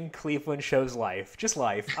hoping Cleveland shows life. Just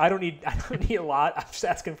life. I don't need a lot. I'm just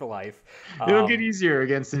asking for life. It'll get easier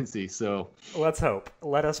against Cincy, so let's hope.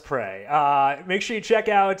 Let us pray. Make sure you check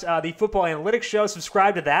out the Football Analytics Show.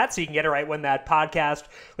 Subscribe to that so you can get it right when that podcast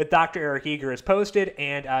with Dr. Eric Eager is posted.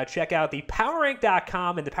 And check out the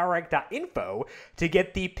PowerRank.com and the PowerRank.info to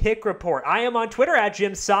get the pick report. I am on Twitter at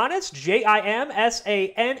Jim Sonnes, JimSannes.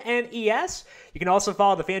 You can also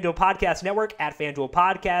follow the FanDuel Podcast Network at FanDuel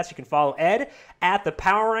Podcast. You can follow Ed at the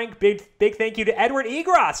Power Rank. Big thank you to Edward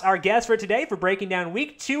Egros, our guest for today, for breaking down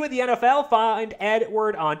Week 2 of the NFL. Find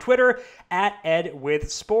Edward on Twitter at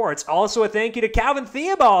EdWithSports. Also a thank you to Calvin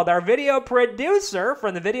Theobald, our video producer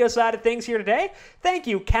from the video side of things here today. Thank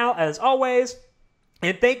you, Cal, as always.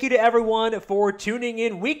 And thank you to everyone for tuning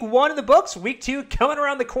in. Week 1 in the books, Week 2 coming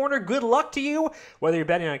around the corner. Good luck to you, whether you're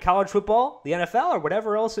betting on college football, the NFL, or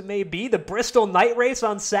whatever else it may be. The Bristol Night Race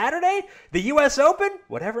on Saturday, the U.S. Open,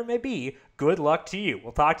 whatever it may be. Good luck to you.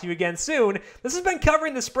 We'll talk to you again soon. This has been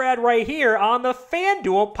Covering the Spread right here on the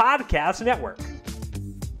FanDuel Podcast Network.